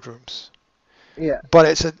business boardrooms, Yeah. but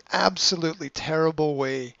it's an absolutely terrible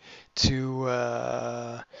way to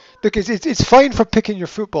look. It's fine for picking your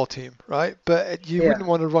football team, right? But you Yeah. wouldn't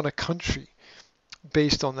want to run a country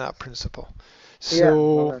based on that principle. Yeah.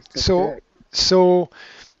 No, So that's just so it. so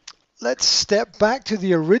let's step back to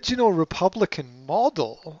the original Republican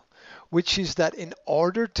model, which is that in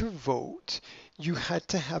order to vote, you had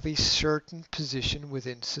to have a certain position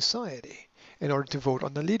within society. In order to vote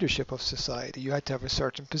on the leadership of society, you had to have a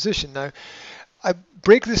certain position. Now, I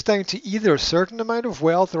break this down to either a certain amount of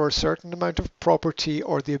wealth or a certain amount of property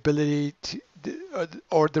or the ability to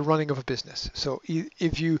or the running of a business. So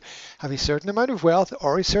if you have a certain amount of wealth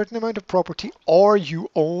or a certain amount of property or you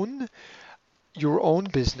own your own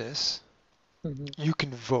business, Mhm. you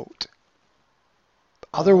can vote.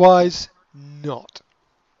 Oh, okay. Otherwise, not.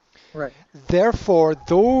 Right. Therefore,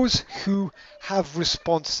 those who have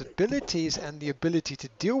responsibilities and the ability to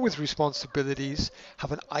deal with responsibilities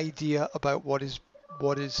have an idea about what is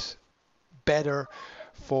better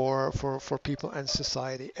for people and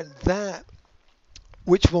society. And that,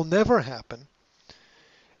 which will never happen,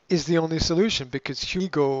 is the only solution because human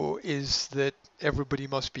ego is that everybody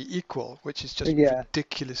must be equal, which is just Yeah.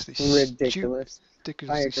 Ridiculous.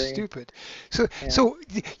 I ridiculously agree. stupid. So, Yeah. so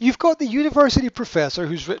you've got the university professor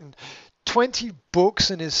who's written 20 books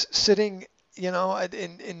and is sitting,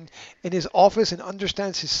 in his office and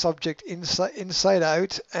understands his subject inside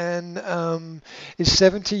out and is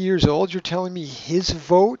 70 years old. You're telling me his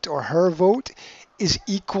vote or her vote is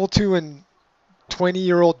equal to a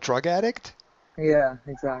 20-year-old drug addict? Yeah.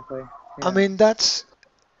 Exactly. I Yeah. mean, that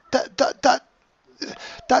that that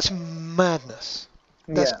that's madness.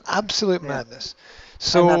 That's Yeah. absolute Yeah. madness.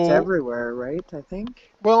 And that's So, everywhere, right? I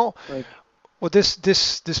think. well, Like.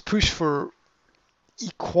 this push for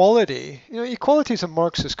equality, equality is a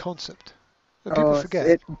Marxist concept that people Oh,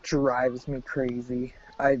 forget. it drives me crazy.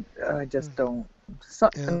 I just Mm, don't. So,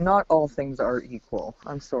 yeah. not all things are equal.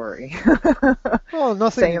 I'm sorry. Well,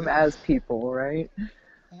 Same nothing. as people, right?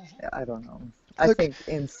 I don't know. I Look. think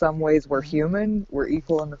in some ways we're Mhm, human. We're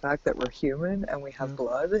equal in the fact that we're human and we have yeah.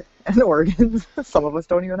 blood and organs. Some of us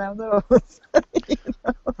don't even have those. You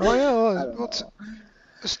know? Oh yeah. I Well, don't know.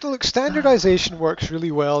 still, look, standardization works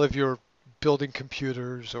really well if you're building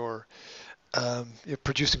computers or you're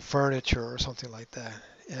producing furniture or something like that.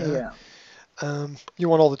 Yeah. Yeah. You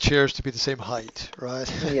want all the chairs to be the same height, right?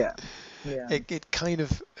 Yeah. Yeah. it kind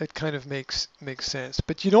of makes sense,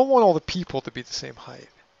 but you don't want all the people to be the same height.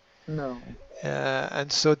 No.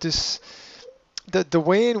 And so the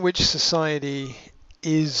way in which society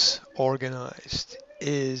is organized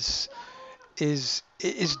is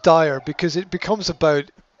dire because it becomes about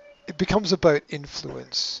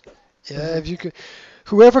influence. Yeah, Mhm. if you could,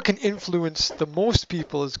 whoever can influence the most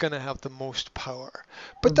people is going to have the most power.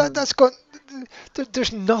 But Mhm.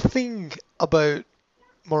 there's nothing about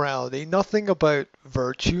morality, nothing about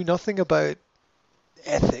virtue, nothing about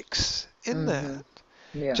ethics in that. Mhm.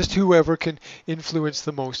 Yeah. Just whoever can influence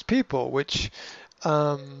the most people,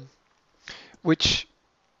 um, which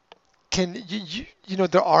can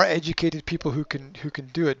there are educated people who can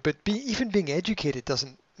do it, but even being educated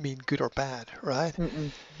doesn't mean good or bad, right?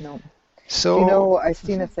 Mm-mm. No. Do you So, know, I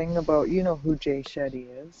seen a mhm. thing about, you know who Jay Shetty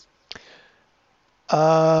is?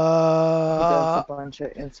 He does a uh, bunch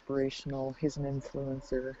of inspirational, he's an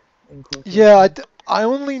influencer in yeah, quotations. I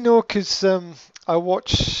only know because I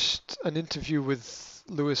watched an interview with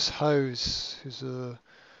Lewis Howes, who's a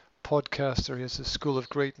podcaster. He has a School of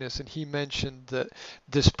Greatness, and he mentioned that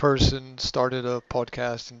this person started a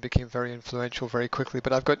podcast and became very influential very quickly.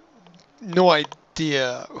 But I've got no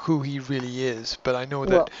idea who he really is, but I know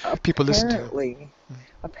that Well, people listen to him.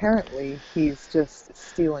 apparently he's just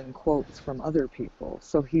stealing quotes from other people.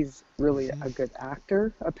 So he's really Hmm. a good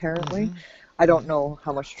actor, apparently. Hmm. I don't Hmm. know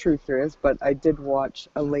how much truth there is, but I did watch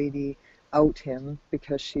a lady out him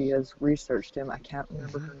because she has researched him. I can't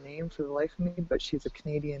remember Hmm. her name for the life of me, but she's a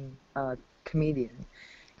Canadian comedian,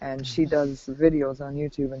 and she Hmm. does videos on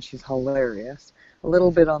YouTube, and she's hilarious. A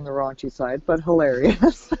little bit on the raunchy side, but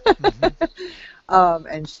hilarious. Hmm.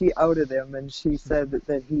 And she outed him, and she said Hmm.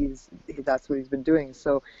 that that's what he's been doing.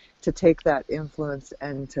 So to take that influence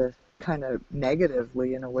and to kind of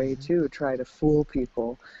negatively, in a way Hmm. too, try to fool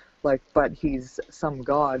people, like, but he's some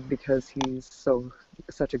god because he's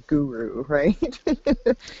such a guru, right?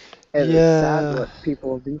 It's sad Yeah. what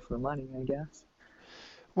people do for money, I guess.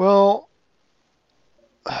 Well,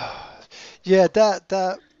 yeah, that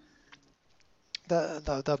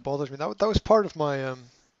bothers me. That was part of my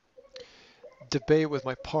debate with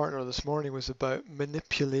my partner this morning was about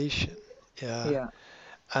manipulation. Yeah, Yeah.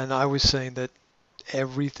 and I was saying that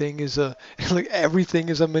everything is a like everything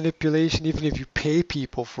is a manipulation, even if you pay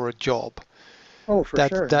people for a job. Oh, for That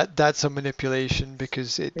sure. that that's a manipulation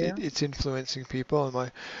because Yeah. it's influencing people.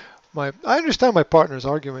 And my I understand my partner's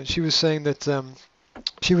argument. She was saying that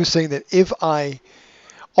if I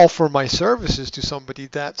offer my services to somebody,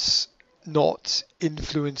 that's not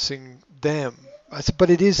influencing them. But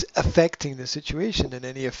it is affecting the situation, and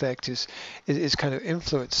any effect is kind of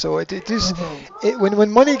influence. So it is Hmm.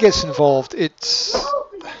 when money gets involved, it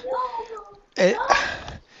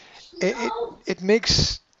it it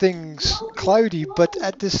makes things cloudy. But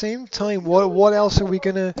at the same time, what else are we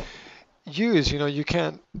gonna use? You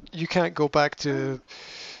can't go back to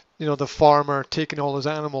the farmer taking all his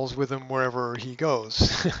animals with him wherever he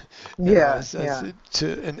goes, Yeah. as Yeah.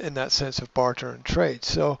 to in that sense of barter and trade.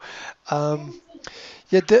 So, um,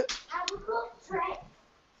 yeah,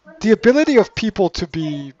 the ability of people to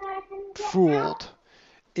be fooled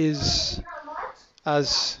is,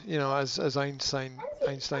 as as Einstein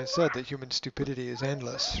said, that human stupidity is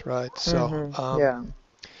endless, right? So, Yeah.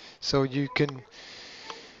 so you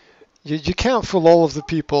can't fool all of the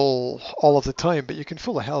people all of the time, but you can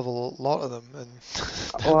fool a hell of a lot of them, and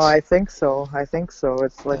Well, that's I think so. I think so.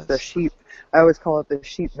 It's like the that's sheep. I always call it the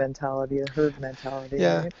sheep mentality, the herd mentality,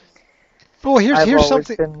 yeah. right? Well, I've here's always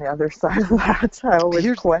something. been the other side of that. I always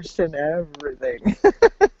Here's question everything.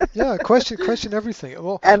 Yeah, question everything.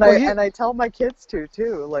 Well, And well I here. and I tell my kids to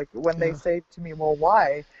too. Like when they Yeah. say to me, "Well,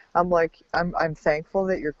 why?" I'm like, I'm thankful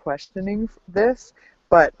that you're questioning this,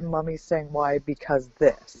 but mommy's saying why because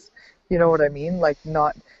this. You know what I Hmm. mean? Like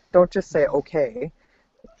not don't just say Hmm. okay,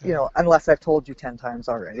 Yeah. unless I've told you 10 times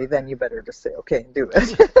already, then you better just say okay and do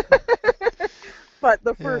it. But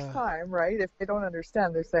the first Yeah. time, right? If they don't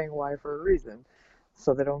understand, they're saying why for a reason.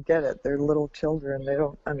 So they don't get it. They're little children. They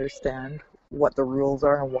don't understand what the rules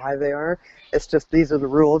are and why they are. It's just these are the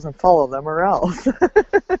rules and follow them or else.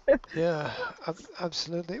 Yeah.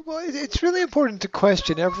 Absolutely. Well, it's really important to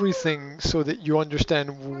question everything so that you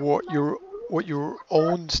understand what your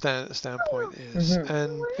own standpoint is,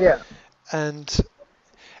 Hmm. Yeah. and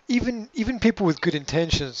even people with good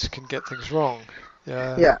intentions can get things wrong.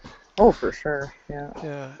 Yeah. Yeah. Oh, for sure. Yeah.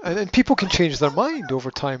 Yeah. And people can change their mind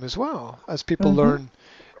over time as well as people Hmm. learn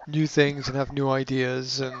new things and have new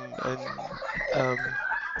ideas and um,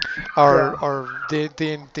 Yeah. they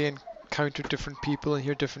encounter different people and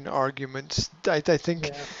hear different arguments. I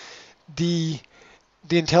think Yeah. the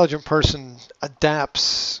the intelligent person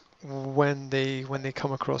adapts when they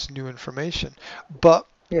come across new information, but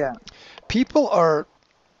Yeah. people are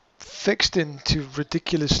fixed into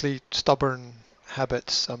ridiculously stubborn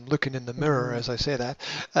habits. I'm looking in the mirror Hmm. as I say that,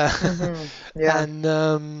 uh, Hmm. Yeah. and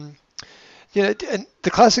and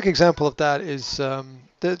the classic example of that is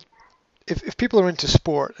that if people are into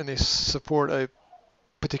sport and they support a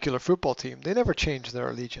particular football team, they never change their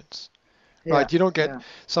allegiance, Yeah. right? You don't get Yeah.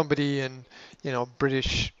 somebody in,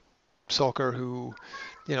 British soccer who,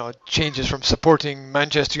 changes from supporting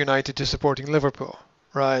Manchester United to supporting Liverpool,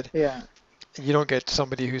 right? Yeah. You don't get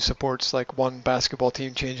somebody who supports like one basketball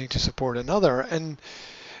team changing to support another,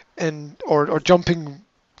 or jumping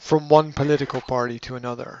from one political party to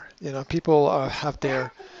another. People have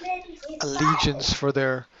their allegiance for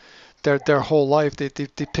their whole life. They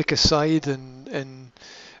pick a side and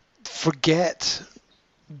forget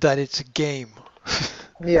that it's a game.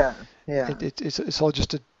 Yeah. Yeah. It's all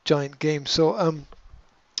just a giant game. So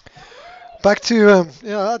back to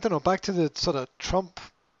I don't know, back to the sort of Trump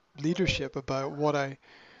leadership about what I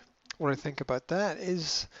think about that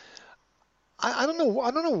is I don't know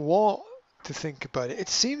what to think about it. It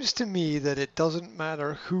seems to me that it doesn't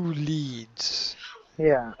matter who leads.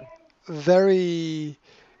 Yeah. very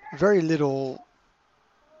very little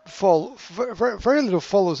very little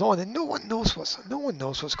follows on, and no one knows what's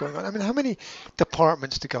going on. I mean, how many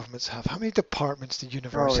departments do governments have? How many departments do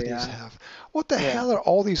Oh universities yeah. have? What the Yeah. hell are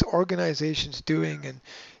all these organizations doing? And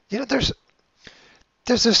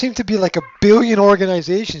there seem to be like a billion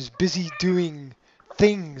organizations busy doing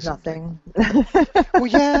things. And like, Nothing. well,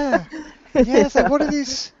 yeah, yeah. It's like Yeah. what are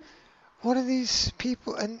these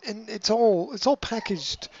people? And it's all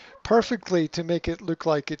packaged perfectly to make it look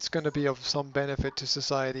like it's going to be of some benefit to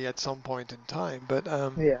society at some point in time. But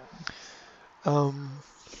Yeah. um,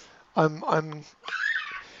 I'm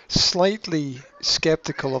slightly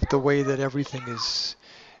skeptical of the way that everything is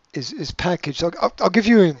packaged. I'll give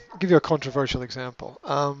you a controversial example.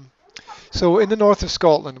 So in the north of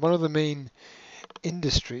Scotland, one of the main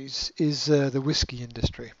industries is the whiskey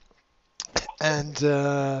industry, and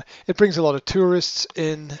it brings a lot of tourists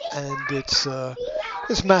in, and it's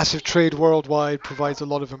massive trade worldwide, provides a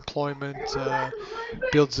lot of employment,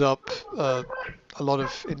 builds up a lot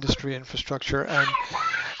of industry infrastructure, and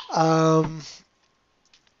um,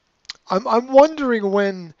 I'm wondering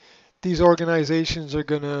when these organizations are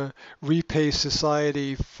going to repay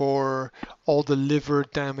society for all the liver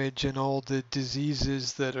damage and all the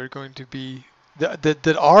diseases that are going to be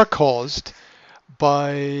that are caused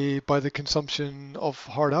by the consumption of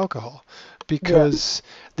hard alcohol, Yeah. because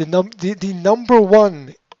the number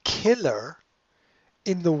one killer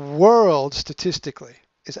in the world statistically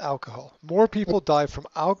is alcohol. More people die from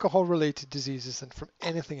alcohol related diseases than from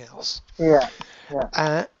anything else. Yeah. Yeah.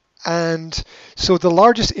 Uh, and so the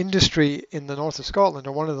largest industry in the north of Scotland,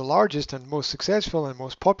 or one of the largest and most successful and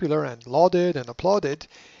most popular and lauded and applauded,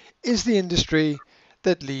 is the industry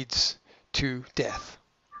that leads to death.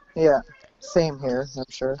 Yeah. Same here, I'm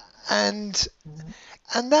sure. And Mhm.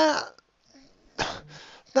 and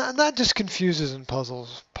that just confuses and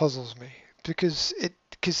puzzles me, because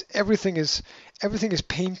everything is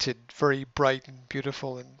painted very bright and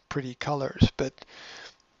beautiful and pretty colors, but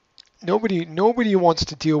nobody wants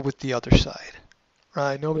to deal with the other side,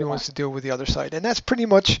 right? Nobody Yeah. wants to deal with the other side, and that's pretty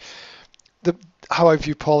much the how I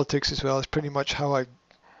view politics as well. It's pretty much how I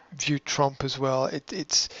view Trump as well.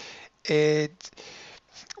 It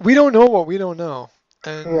we don't know what we don't know,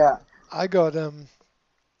 and Yeah. I got um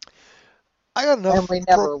I got And enough we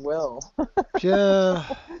pro never will. yeah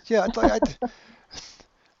yeah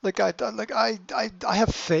I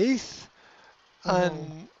have faith, Hmm.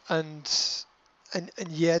 and and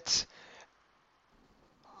yet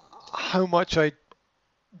how much I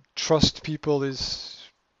trust people is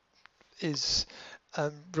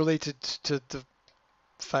related to the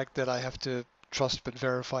fact that I have to trust but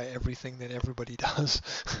verify everything that everybody does.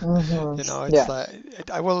 Hmm. It's Yeah. like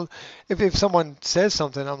I will if someone says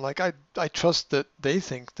something, I'm like I trust that they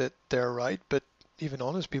think that they're right, but even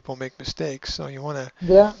honest people make mistakes, so you want to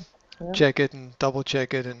Yeah. Yeah. check it and double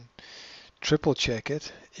check it and triple check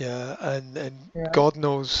it. Yeah, and Yeah. God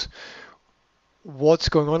knows what's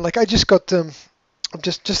going on. Like I just got I'm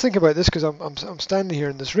just thinking about this because I'm standing here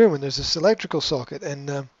in this room and there's this electrical socket,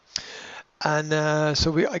 and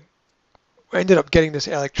so I ended up getting this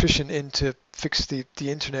electrician in to fix the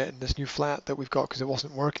internet in this new flat that we've got because it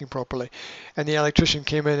wasn't working properly, and the electrician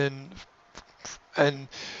came in and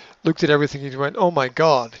looked at everything and he went, oh my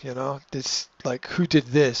God, this, like, who did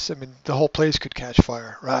this? I mean, the whole place could catch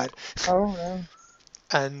fire, right? Oh no.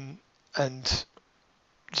 and and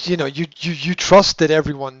you trust that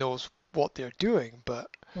everyone knows what they're doing, but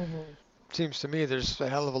Hmm. it seems to me there's a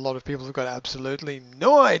hell of a lot of people who've got absolutely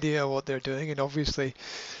no idea what they're doing, and obviously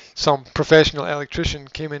some professional electrician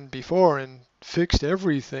came in before and fixed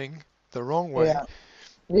everything the wrong way. Yeah.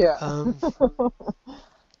 Yeah. Um,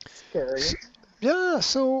 Scary. s yeah,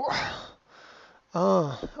 so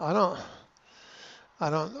uh, I don't, I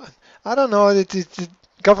don't, I don't know.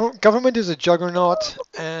 Government is a juggernaut,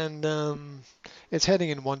 and it's heading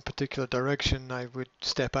in one particular direction. I would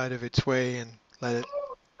step out of its way and let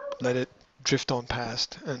it drift on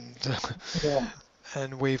past, and Yeah.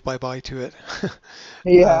 and wave bye bye to it.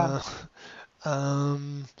 Yeah. uh,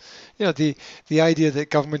 um, the idea that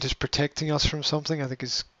government is protecting us from something, I think,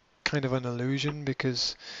 is kind of an illusion,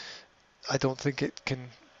 because I don't think it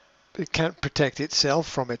can't protect itself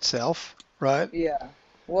from itself, right? Yeah.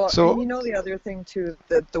 Well, and So, the other thing too,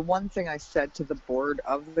 the one thing I said to the board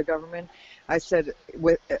of the government, I said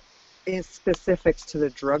with in specifics to the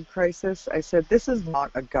drug crisis, I said this is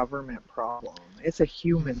not a government problem. It's a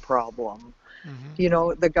human mm, problem. mhm,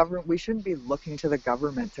 The government, we shouldn't be looking to the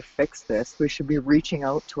government to fix this. We should be reaching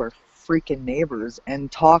out to our freaking neighbors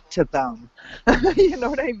and talk to them. mhm, You know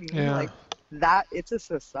what I mean? yeah, Like that, it's a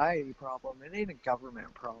society problem. It ain't a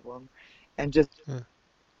government problem. And just yeah,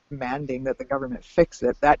 demanding that the government fix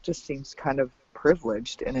it, that just seems kind of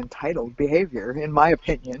privileged and entitled behavior, in my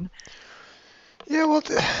opinion. Yeah, well,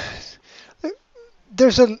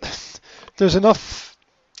 there's a there's enough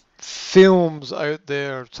films out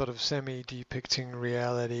there, sort of semi-depicting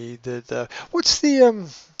reality. That what's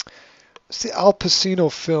the Al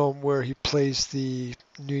Pacino film where he plays the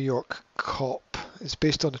New York cop? It's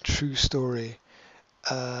based on a true story.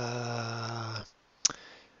 Uh,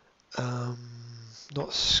 um,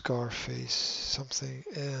 Not Scarface, something.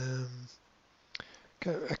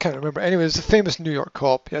 I can't remember. Anyway, it's a famous New York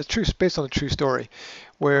cop. Yeah, it's true, based on a true story,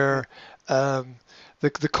 Okay. where um, the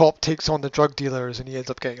cop takes on the drug dealers and he ends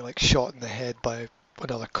up getting like shot in the head by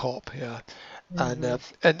another cop. Yeah, Hmm.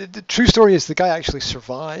 and the true story is the guy actually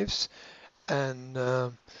survives, and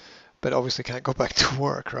but obviously can't go back to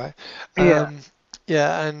work, right? Yeah. Um,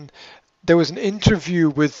 yeah, and there was an interview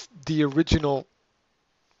with the original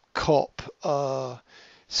cop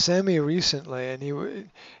semi recently, and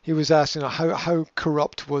he was asked, how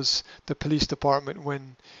corrupt was the police department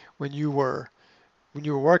when you were when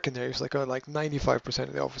you were working there? He was like, oh, like 95%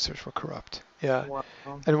 of the officers were corrupt. Yeah,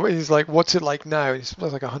 Wow. and he's like, what's it like now? He's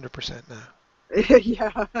like 100% now.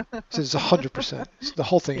 Yeah. He says it's 100%. The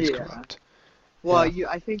whole thing is Yeah. corrupt. Well, Yeah.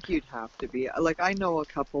 I think you'd have to be. Like, I know a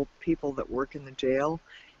couple people that work in the jail,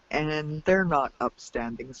 and they're not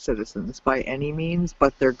upstanding citizens by any means,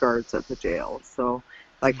 but they're guards at the jail. So,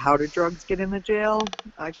 like, how do Mm. drugs get in the jail?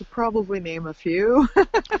 I could probably name a few,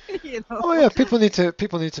 you know? Oh yeah, people need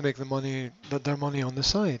to make their money on the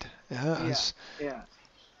side. Yeah, Yeah, yeah.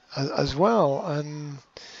 as well, and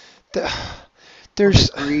the, Well, the there's.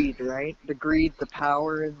 greed, right? The greed, the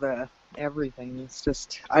power, the everything. It's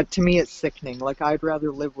just, to me, it's sickening. Like, I'd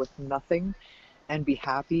rather live with nothing and be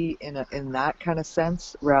happy in that kind of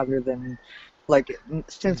sense rather than like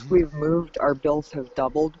since Mhm, we've moved our bills have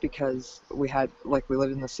doubled because we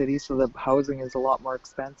live in the city, so the housing is a lot more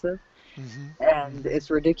expensive, mhm, and mhm. it's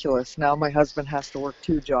ridiculous. Now my husband has to work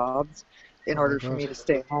two jobs in Oh my order for God. me to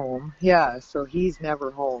stay home. Yeah, so he's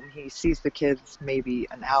never home. He sees the kids maybe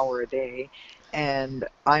an hour a day, and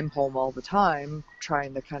I'm home all the time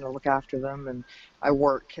trying to kind of look after them, and I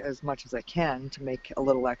work as much as I can to make a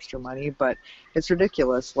little extra money, but it's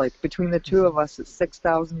ridiculous. Like between the two Mhm. of us, it's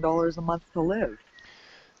 $6,000 a month to live.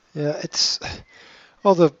 Yeah, it's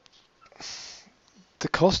well the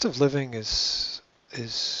cost of living is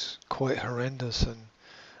quite horrendous, and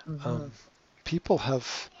Hmm. um, people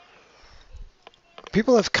have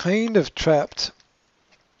people have kind of trapped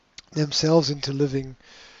themselves into living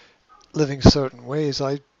certain ways.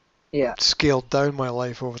 I Yeah, scaled down my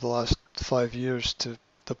life over the last 5 years to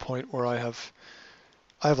the point where I have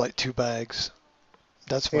like 2 bags.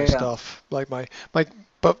 That's my yeah. stuff. Like my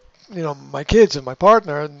but my kids and my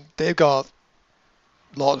partner, and they've got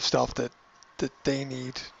a lot of stuff that they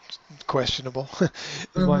need. Questionable,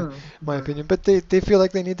 in my Hmm. my Hmm. opinion. But they feel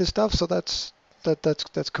like they need the stuff, so that's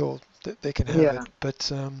cool. They can have it. Yeah.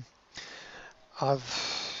 But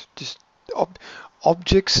I've just ob-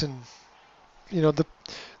 objects, and the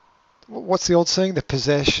what's the old saying? The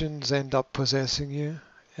possessions end up possessing you.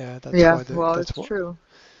 Yeah, that's Yeah, why well, that's it's what. true.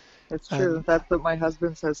 It's true. And That's what my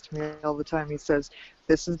husband says to me all the time. He says,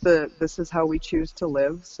 this is how we choose to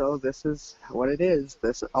live, so this is what it is.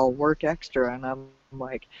 This I'll work extra." And I'm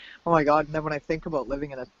like, "Oh my God." And then when I think about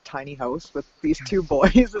living in a tiny house with these two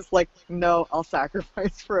boys, it's like, "No, I'll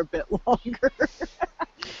sacrifice for a bit longer,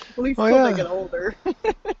 at oh least till they yeah, get older."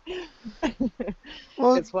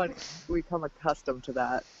 well, It's funny. We come accustomed to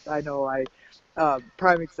that. I know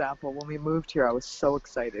prime example, when we moved here, I was so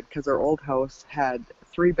excited because our old house had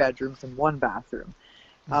three bedrooms and one bathroom.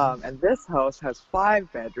 mhm, And this house has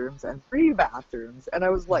five bedrooms and three bathrooms. And I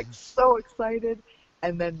was like mhm. so excited.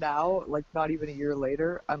 And then now, like not even a year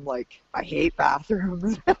later, I'm like, I hate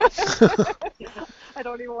bathrooms. I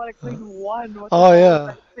don't even want to clean one. What the oh hell was yeah,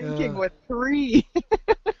 I thinking yeah. with three?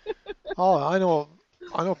 Oh, I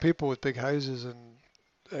know people with big houses, and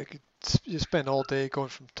like you spend all day going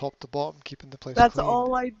from top to bottom keeping the place That's clean.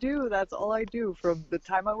 all I do. That's all I do from the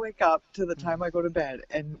time I wake up to the Mm. time I go to bed.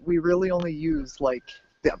 And we really only use like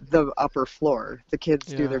the upper floor. The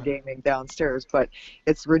kids do their Yeah. gaming downstairs, but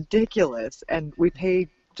it's ridiculous. And we pay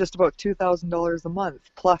just about $2,000 a month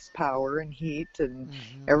plus power and heat and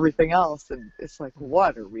Hmm. everything else. And it's like, Hmm.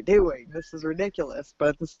 what are we doing? This is ridiculous. But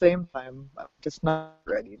at the same time, I'm just not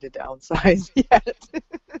ready to downsize yet.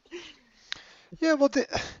 Yeah, well,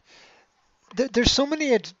 there's so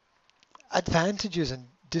many advantages and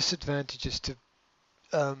disadvantages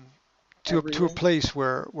um, to a Everything. place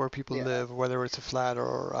where people Yeah. live, whether it's a flat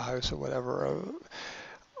or a house or whatever.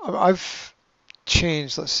 I've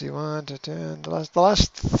changed. Let's see, the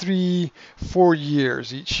last 3-4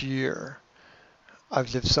 years, each year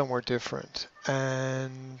I've lived somewhere different,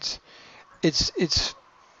 and it's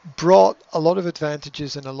brought a lot of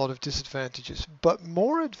advantages and a lot of disadvantages, but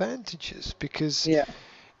more advantages because Yeah.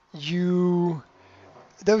 you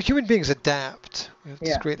the human beings adapt. We have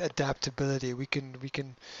this Yeah. great adaptability. We can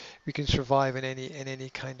survive in any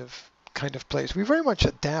kind of place. We very much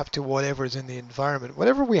adapt to whatever is in the environment.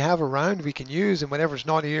 Whatever we have around, we can use, and whatever's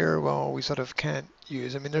not here, well, we sort of can't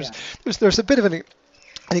use. I mean, there's Yeah. there's there's a bit of an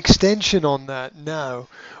extension on that now,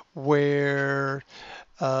 where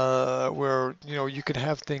you could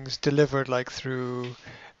have things delivered like through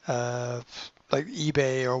uh, like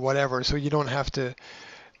eBay or whatever, so you don't have to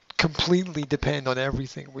completely depend on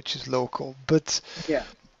everything which is local. But Yeah.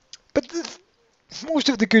 but most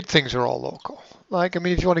of the good things are all local. Like, I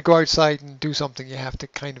mean, if you want to go outside and do something, you have to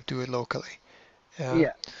kind of do it locally. Yeah.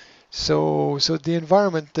 Yeah. So the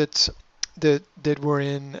environment that we're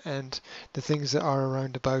in and the things that are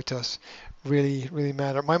around about us really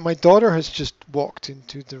matter. My daughter has just walked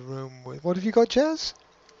into the room with, what have you got, Jazz?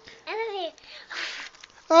 And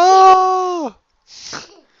Oh,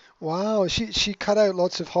 wow! She cut out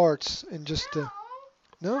lots of hearts and just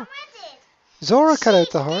no. Mama did. Zora cut out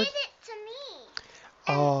She the did heart. it to me.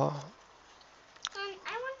 Oh, And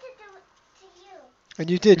I want to do it to you. and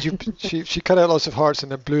you did. She cut out lots of hearts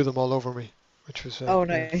and then blew them all over me, which was Oh,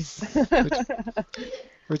 yeah, nice. which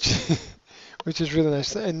which which is really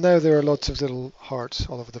nice. And now there are lots of little hearts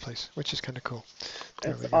all over the place, which is kind of cool.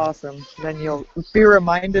 There That's we go. awesome. Then you'll be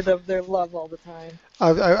reminded of their love all the time.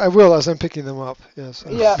 I will as I'm picking them up. Yes.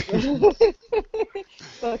 Yeah.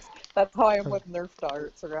 That's how I am with Nerf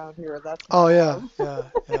darts around here. That's Oh my yeah, love. yeah.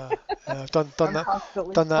 I've done I'm that,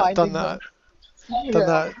 constantly done that, done finding that, them. done Yeah.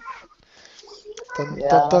 that,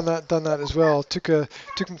 Yeah. done that as well.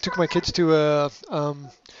 Took my kids to a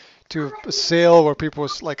sale where people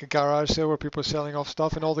was like a garage sale where people were selling off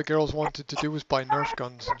stuff, and all the girls wanted to do was buy Nerf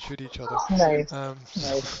guns and shoot each other. Nice. Um,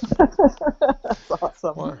 Nice. That's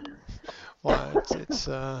awesome. why, it's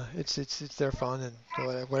their fun, and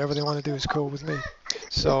whatever they want to do is cool with me.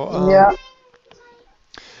 So Yeah.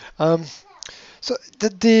 um, so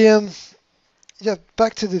the yeah,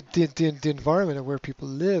 back to the environment of where people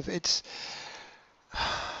live. It's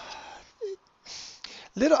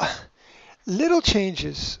little little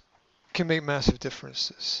changes can make massive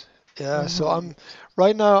differences. Yeah, so Mhm.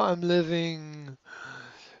 right now I'm living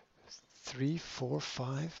 3, 4,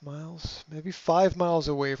 5 miles, maybe 5 miles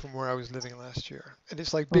away from where I was living last year, and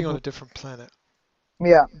it's like being on Mhm. a different planet.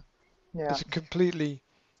 Yeah. Yeah. It's a completely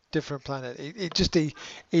different planet. It just a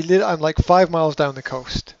little. I'm like 5 miles down the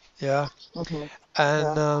coast. Yeah, Mhm. and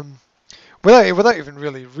Yeah. without even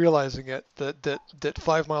really realizing it, that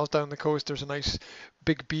 5 miles down the coast there's a nice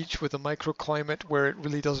big beach with a microclimate where it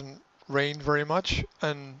really doesn't rain very much,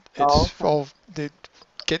 and Oh, it's okay. all the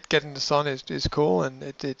getting the sun is cool, and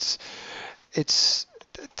it's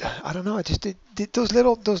I don't know, those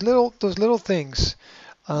little things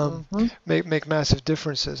Mhm. make massive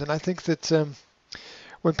differences, and I think that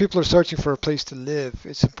when people are searching for a place to live,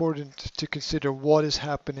 it's important to consider what is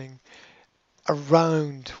happening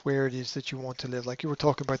around where it is that you want to live. Like you were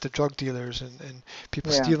talking about the drug dealers and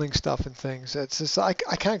people Yeah. stealing stuff and things. It's just I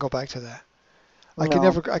can't go back to that.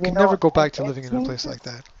 No. I You can never know, go and back to it living in a place changes. like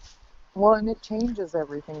that. Well, and it changes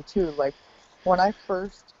everything too. Like when I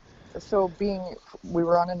first, so being, we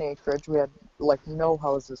were on an acreage, we had like no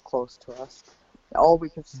houses close to us. All we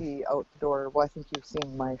could see outdoor, well, I think you've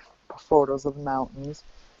seen my photos of the mountains.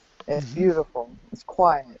 It's Hmm. beautiful, it's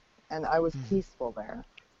quiet, and I was Hmm. peaceful there.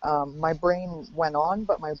 My brain went on,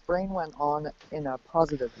 but my brain went on in a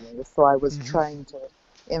positive way. So I was Hmm. trying to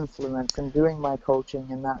influence and doing my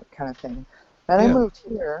coaching and that kind of thing. Then I Yeah. moved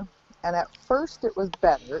here, and at first it was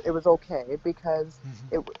better. It was okay because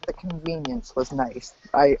Hmm. the convenience was nice.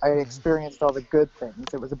 I Hmm. experienced all the good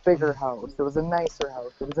things. It was a bigger Hmm. house. It was a nicer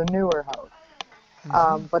house. It was a newer house.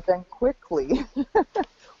 Hmm. But then quickly,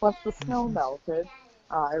 once the snow Hmm. melted,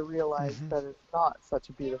 I realized Hmm. that it's not such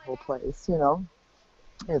a beautiful place. You know,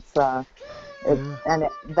 it's Yeah.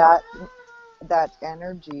 that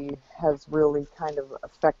energy has really kind of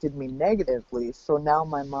affected me negatively. So now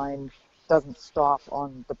my mind doesn't stop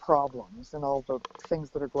on the problems and all the things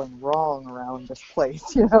that are going wrong around this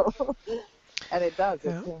place. You know, and it does.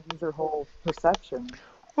 It Yeah. changes your whole perception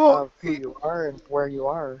Well, of who you are and where you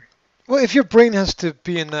are. if your brain has to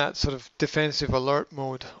be in that sort of defensive alert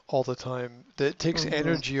mode all the time, that takes Hmm.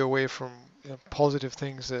 energy away from positive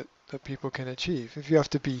things that people can achieve. If you have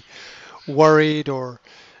to be worried or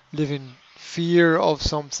live in fear of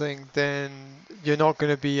something, then you're not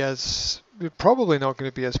going to be as you're probably not going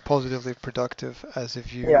to be as positively productive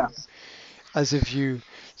Yeah. as if you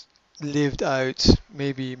lived out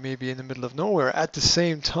maybe in the middle of nowhere. At the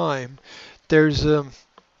same time, there's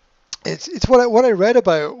it's what I read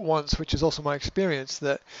about once, which is also my experience,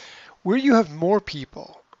 that where you have more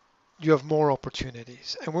people, you have more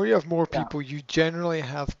opportunities, and where you have more Yeah. people, you generally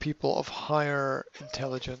have people of higher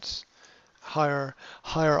intelligence, higher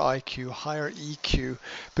IQ, higher EQ,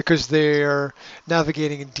 because they're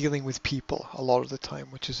navigating and dealing with people a lot of the time,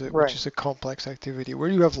 which Right. is a complex activity. Where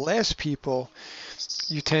you have less people,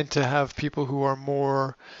 you tend to have people who are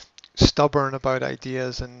more stubborn about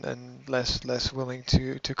ideas and less willing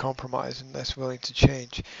to compromise and less willing to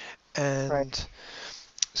change. Right. And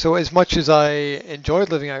so as much as I enjoyed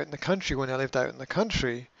living out in the country when I lived out in the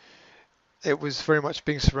country, it was very much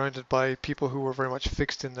being surrounded by people who were very much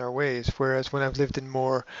fixed in their ways. Whereas when I've lived in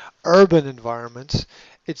more urban environments,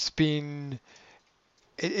 it's been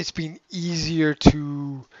it's been easier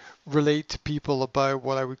to relate to people about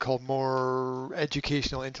what I would call more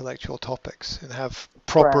educational, intellectual topics and have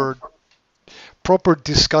Right. proper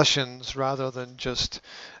discussions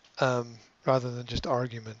um, rather than just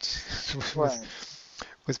arguments Right.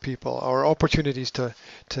 with people or opportunities to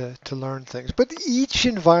learn things. But each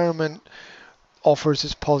environment offers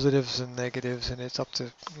its positives and negatives, and it's up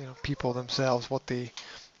to people themselves what they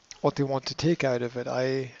want to take out of it.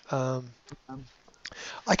 Um,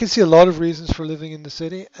 I can see a lot of reasons for living in the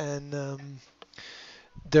city, and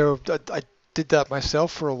I did that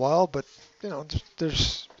myself for a while, but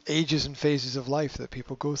there's ages and phases of life that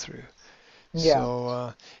people go through. yeah.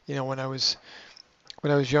 So when I was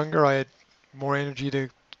younger, I had more energy to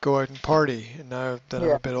go out and party, and now that I'm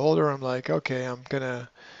Yeah. a bit older, I'm like, okay, I'm gonna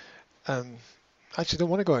um, I actually don't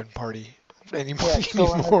want to go out and party anymore. Yeah.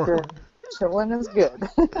 Chilling is anymore. good. Chilling is good.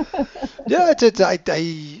 Yeah,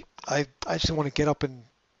 I just want to get up and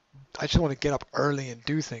I just want to get up early and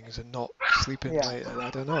do things and not sleep in Yeah. late. I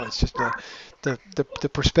don't know. It's just the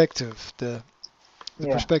perspective. The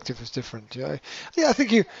Yeah. perspective is different. Yeah. I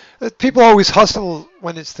think people always hustle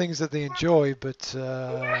when it's things that they enjoy, but you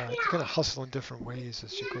kind of hustle in different ways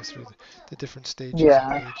as you go through the different stages and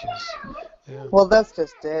Yeah. ages. Yeah. Well, that's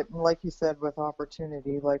just it. And like you said, with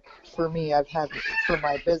opportunity, like for me, for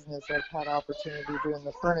my business, I've had opportunity doing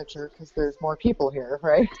the furniture because there's more people here,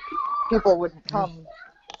 right? People wouldn't Yeah. come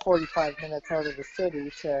 45 minutes out of the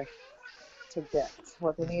city to get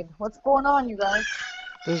what they need. What's going on, you guys?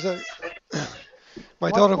 There's a my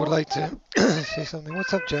What's daughter would going like on? to say something.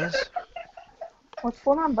 What's up, Jazz? What's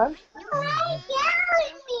going on, bud? You always yell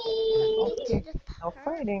at me. Okay. To the No park.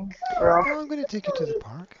 fighting. Girl, Oh, I'm going to take you to the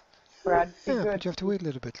park. Brad, be Yeah, good. but you have to wait a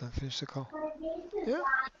little bit to finish the call. Yeah.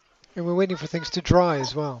 And we're waiting for things to dry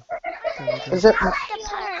as well. There we go. Is it The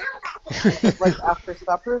park. like after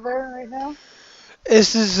supper there right now?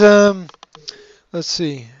 This is let's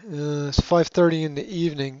see, it's 5:30 in the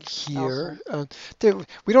evening Okay. here.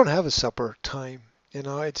 We don't have a supper time.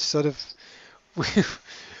 It's sort of we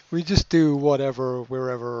we just do whatever,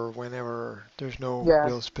 wherever, whenever. There's no Yeah.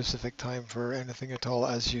 real specific time for anything at all,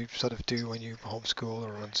 as you sort of do when you homeschool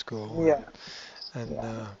or run school Yeah. and Yeah.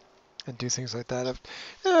 uh, and do things like that.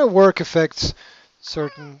 Work affects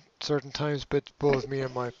certain times, but both me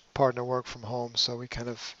and my partner work from home, so we kind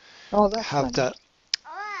of Oh, that's have nice. that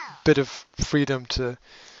Oh. bit of freedom to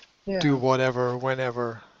do Yeah. whatever,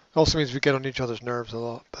 whenever. Also means we get on each other's nerves a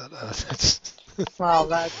lot, but that's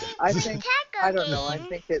Well, I think, I Taco don't know, I game.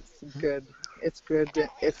 think it's good. It's good.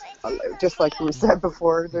 It's just like we said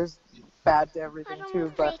before, there's bad to I everything don't too,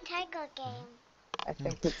 want to but play taco game. I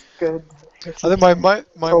think it's good if I you think can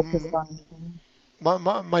focus on things.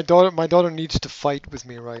 my daughter needs to fight with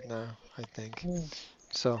me right now, I think. Mm.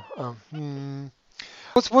 So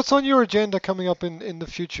what's on your agenda coming up in the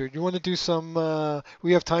future? Do you want to do some?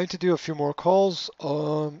 We have time to do a few more calls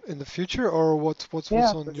in the future, or what's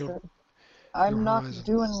Yeah, on for sure. your I'm not horizon?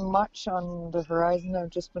 doing much on the horizon. I've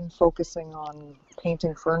just been focusing on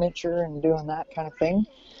painting furniture and doing that kind of thing.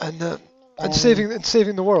 And And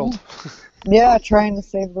saving the world. yeah, trying to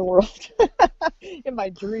save the world. In my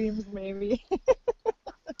dreams, maybe.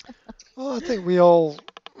 Well, I think we all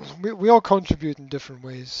contribute in different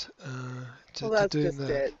ways Well, to that's doing just that.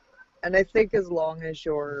 it. And I think as long as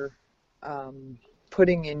you're um,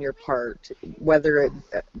 putting in your part, whether it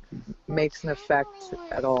makes an effect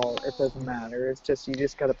at all, it doesn't matter. It's just you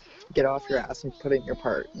just gotta get off your ass and put in your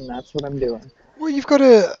part, and that's what I'm doing. Well, you've got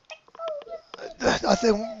to. I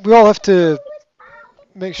think we all have to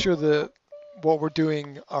make sure that what we're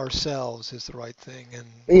doing ourselves is the right thing,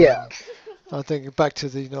 Yeah, and I think back to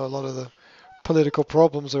the a lot of the political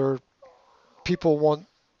problems are people want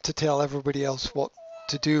to tell everybody else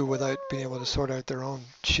to do without being able to sort out their own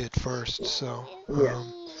shit first. So, Yeah.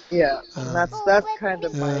 Yeah, and um, that's kind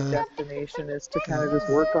of my uh, destination, is to kind yeah, of just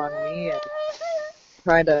work on me and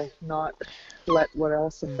try to not let what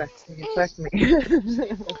else mm. affects me affect me.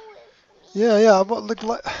 Yeah, yeah. But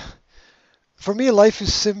look, for me, life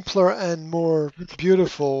is simpler and more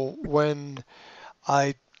beautiful when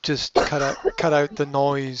I just cut out the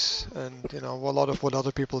noise, and a lot of what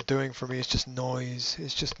other people are doing for me is just noise.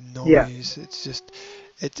 It's just Yeah, noise. It's just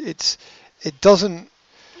it doesn't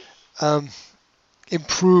um,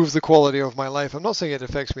 improve the quality of my life. I'm not saying it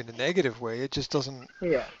affects me in a negative way. It just doesn't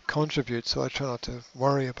yeah, contribute. So I try not to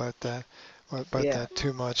worry about that yeah.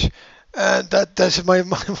 too much. And that's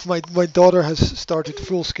my daughter has started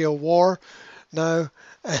full scale war now,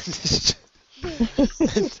 and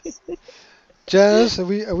and Jazz, are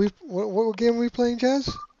we what game are we playing, Jazz?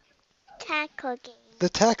 Tackle game. The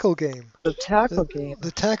tackle game. The tackle The game.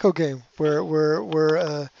 the tackle game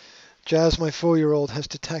where Jazz, my 4-year-old, has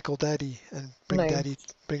to tackle Daddy and Nice.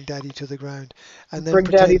 bring Daddy to the ground, and then Bring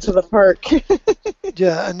Daddy pretend to the park.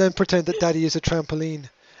 yeah, and then pretend that Daddy is a trampoline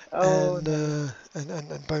Oh, and nice.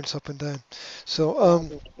 and bounce up and down. So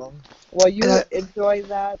Wonderful. Well, and you enjoy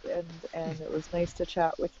that, and it was nice to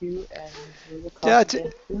chat with you, and we will yeah, talk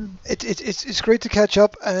again soon. it's great to catch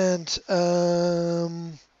up, and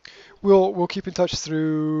we'll keep in touch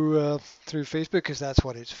through Facebook because that's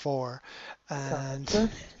what it's for, Sounds and good.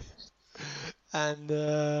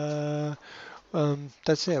 and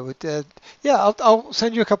that's it. Yeah, I'll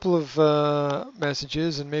send you a couple of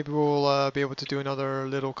messages, and maybe we'll be able to do another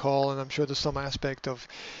little call. And I'm sure there's some aspect of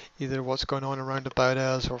either what's going on around about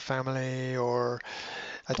us, or family, or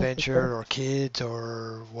Oh, for sure. adventure, or kids,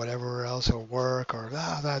 or whatever else, or work, or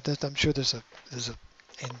I'm sure there's a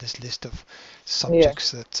endless list of Yeah,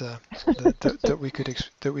 subjects that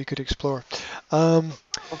we could explore. Um,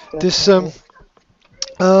 most this definitely.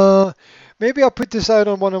 uh, maybe I'll put this out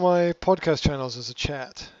on one of my podcast channels as a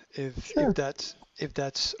chat, Sure. if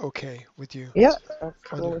that's okay with you. Yeah, that's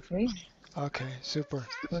cool Wonder- with me. Okay, super.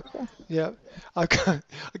 Okay. Yeah, I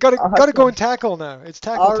gotta go Awesome. and tackle now. It's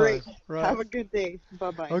tackle All right. time, right? Have a good day.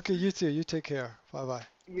 Bye bye. Okay, you too. You take care. Bye bye.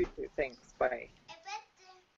 You too. Thanks. Bye.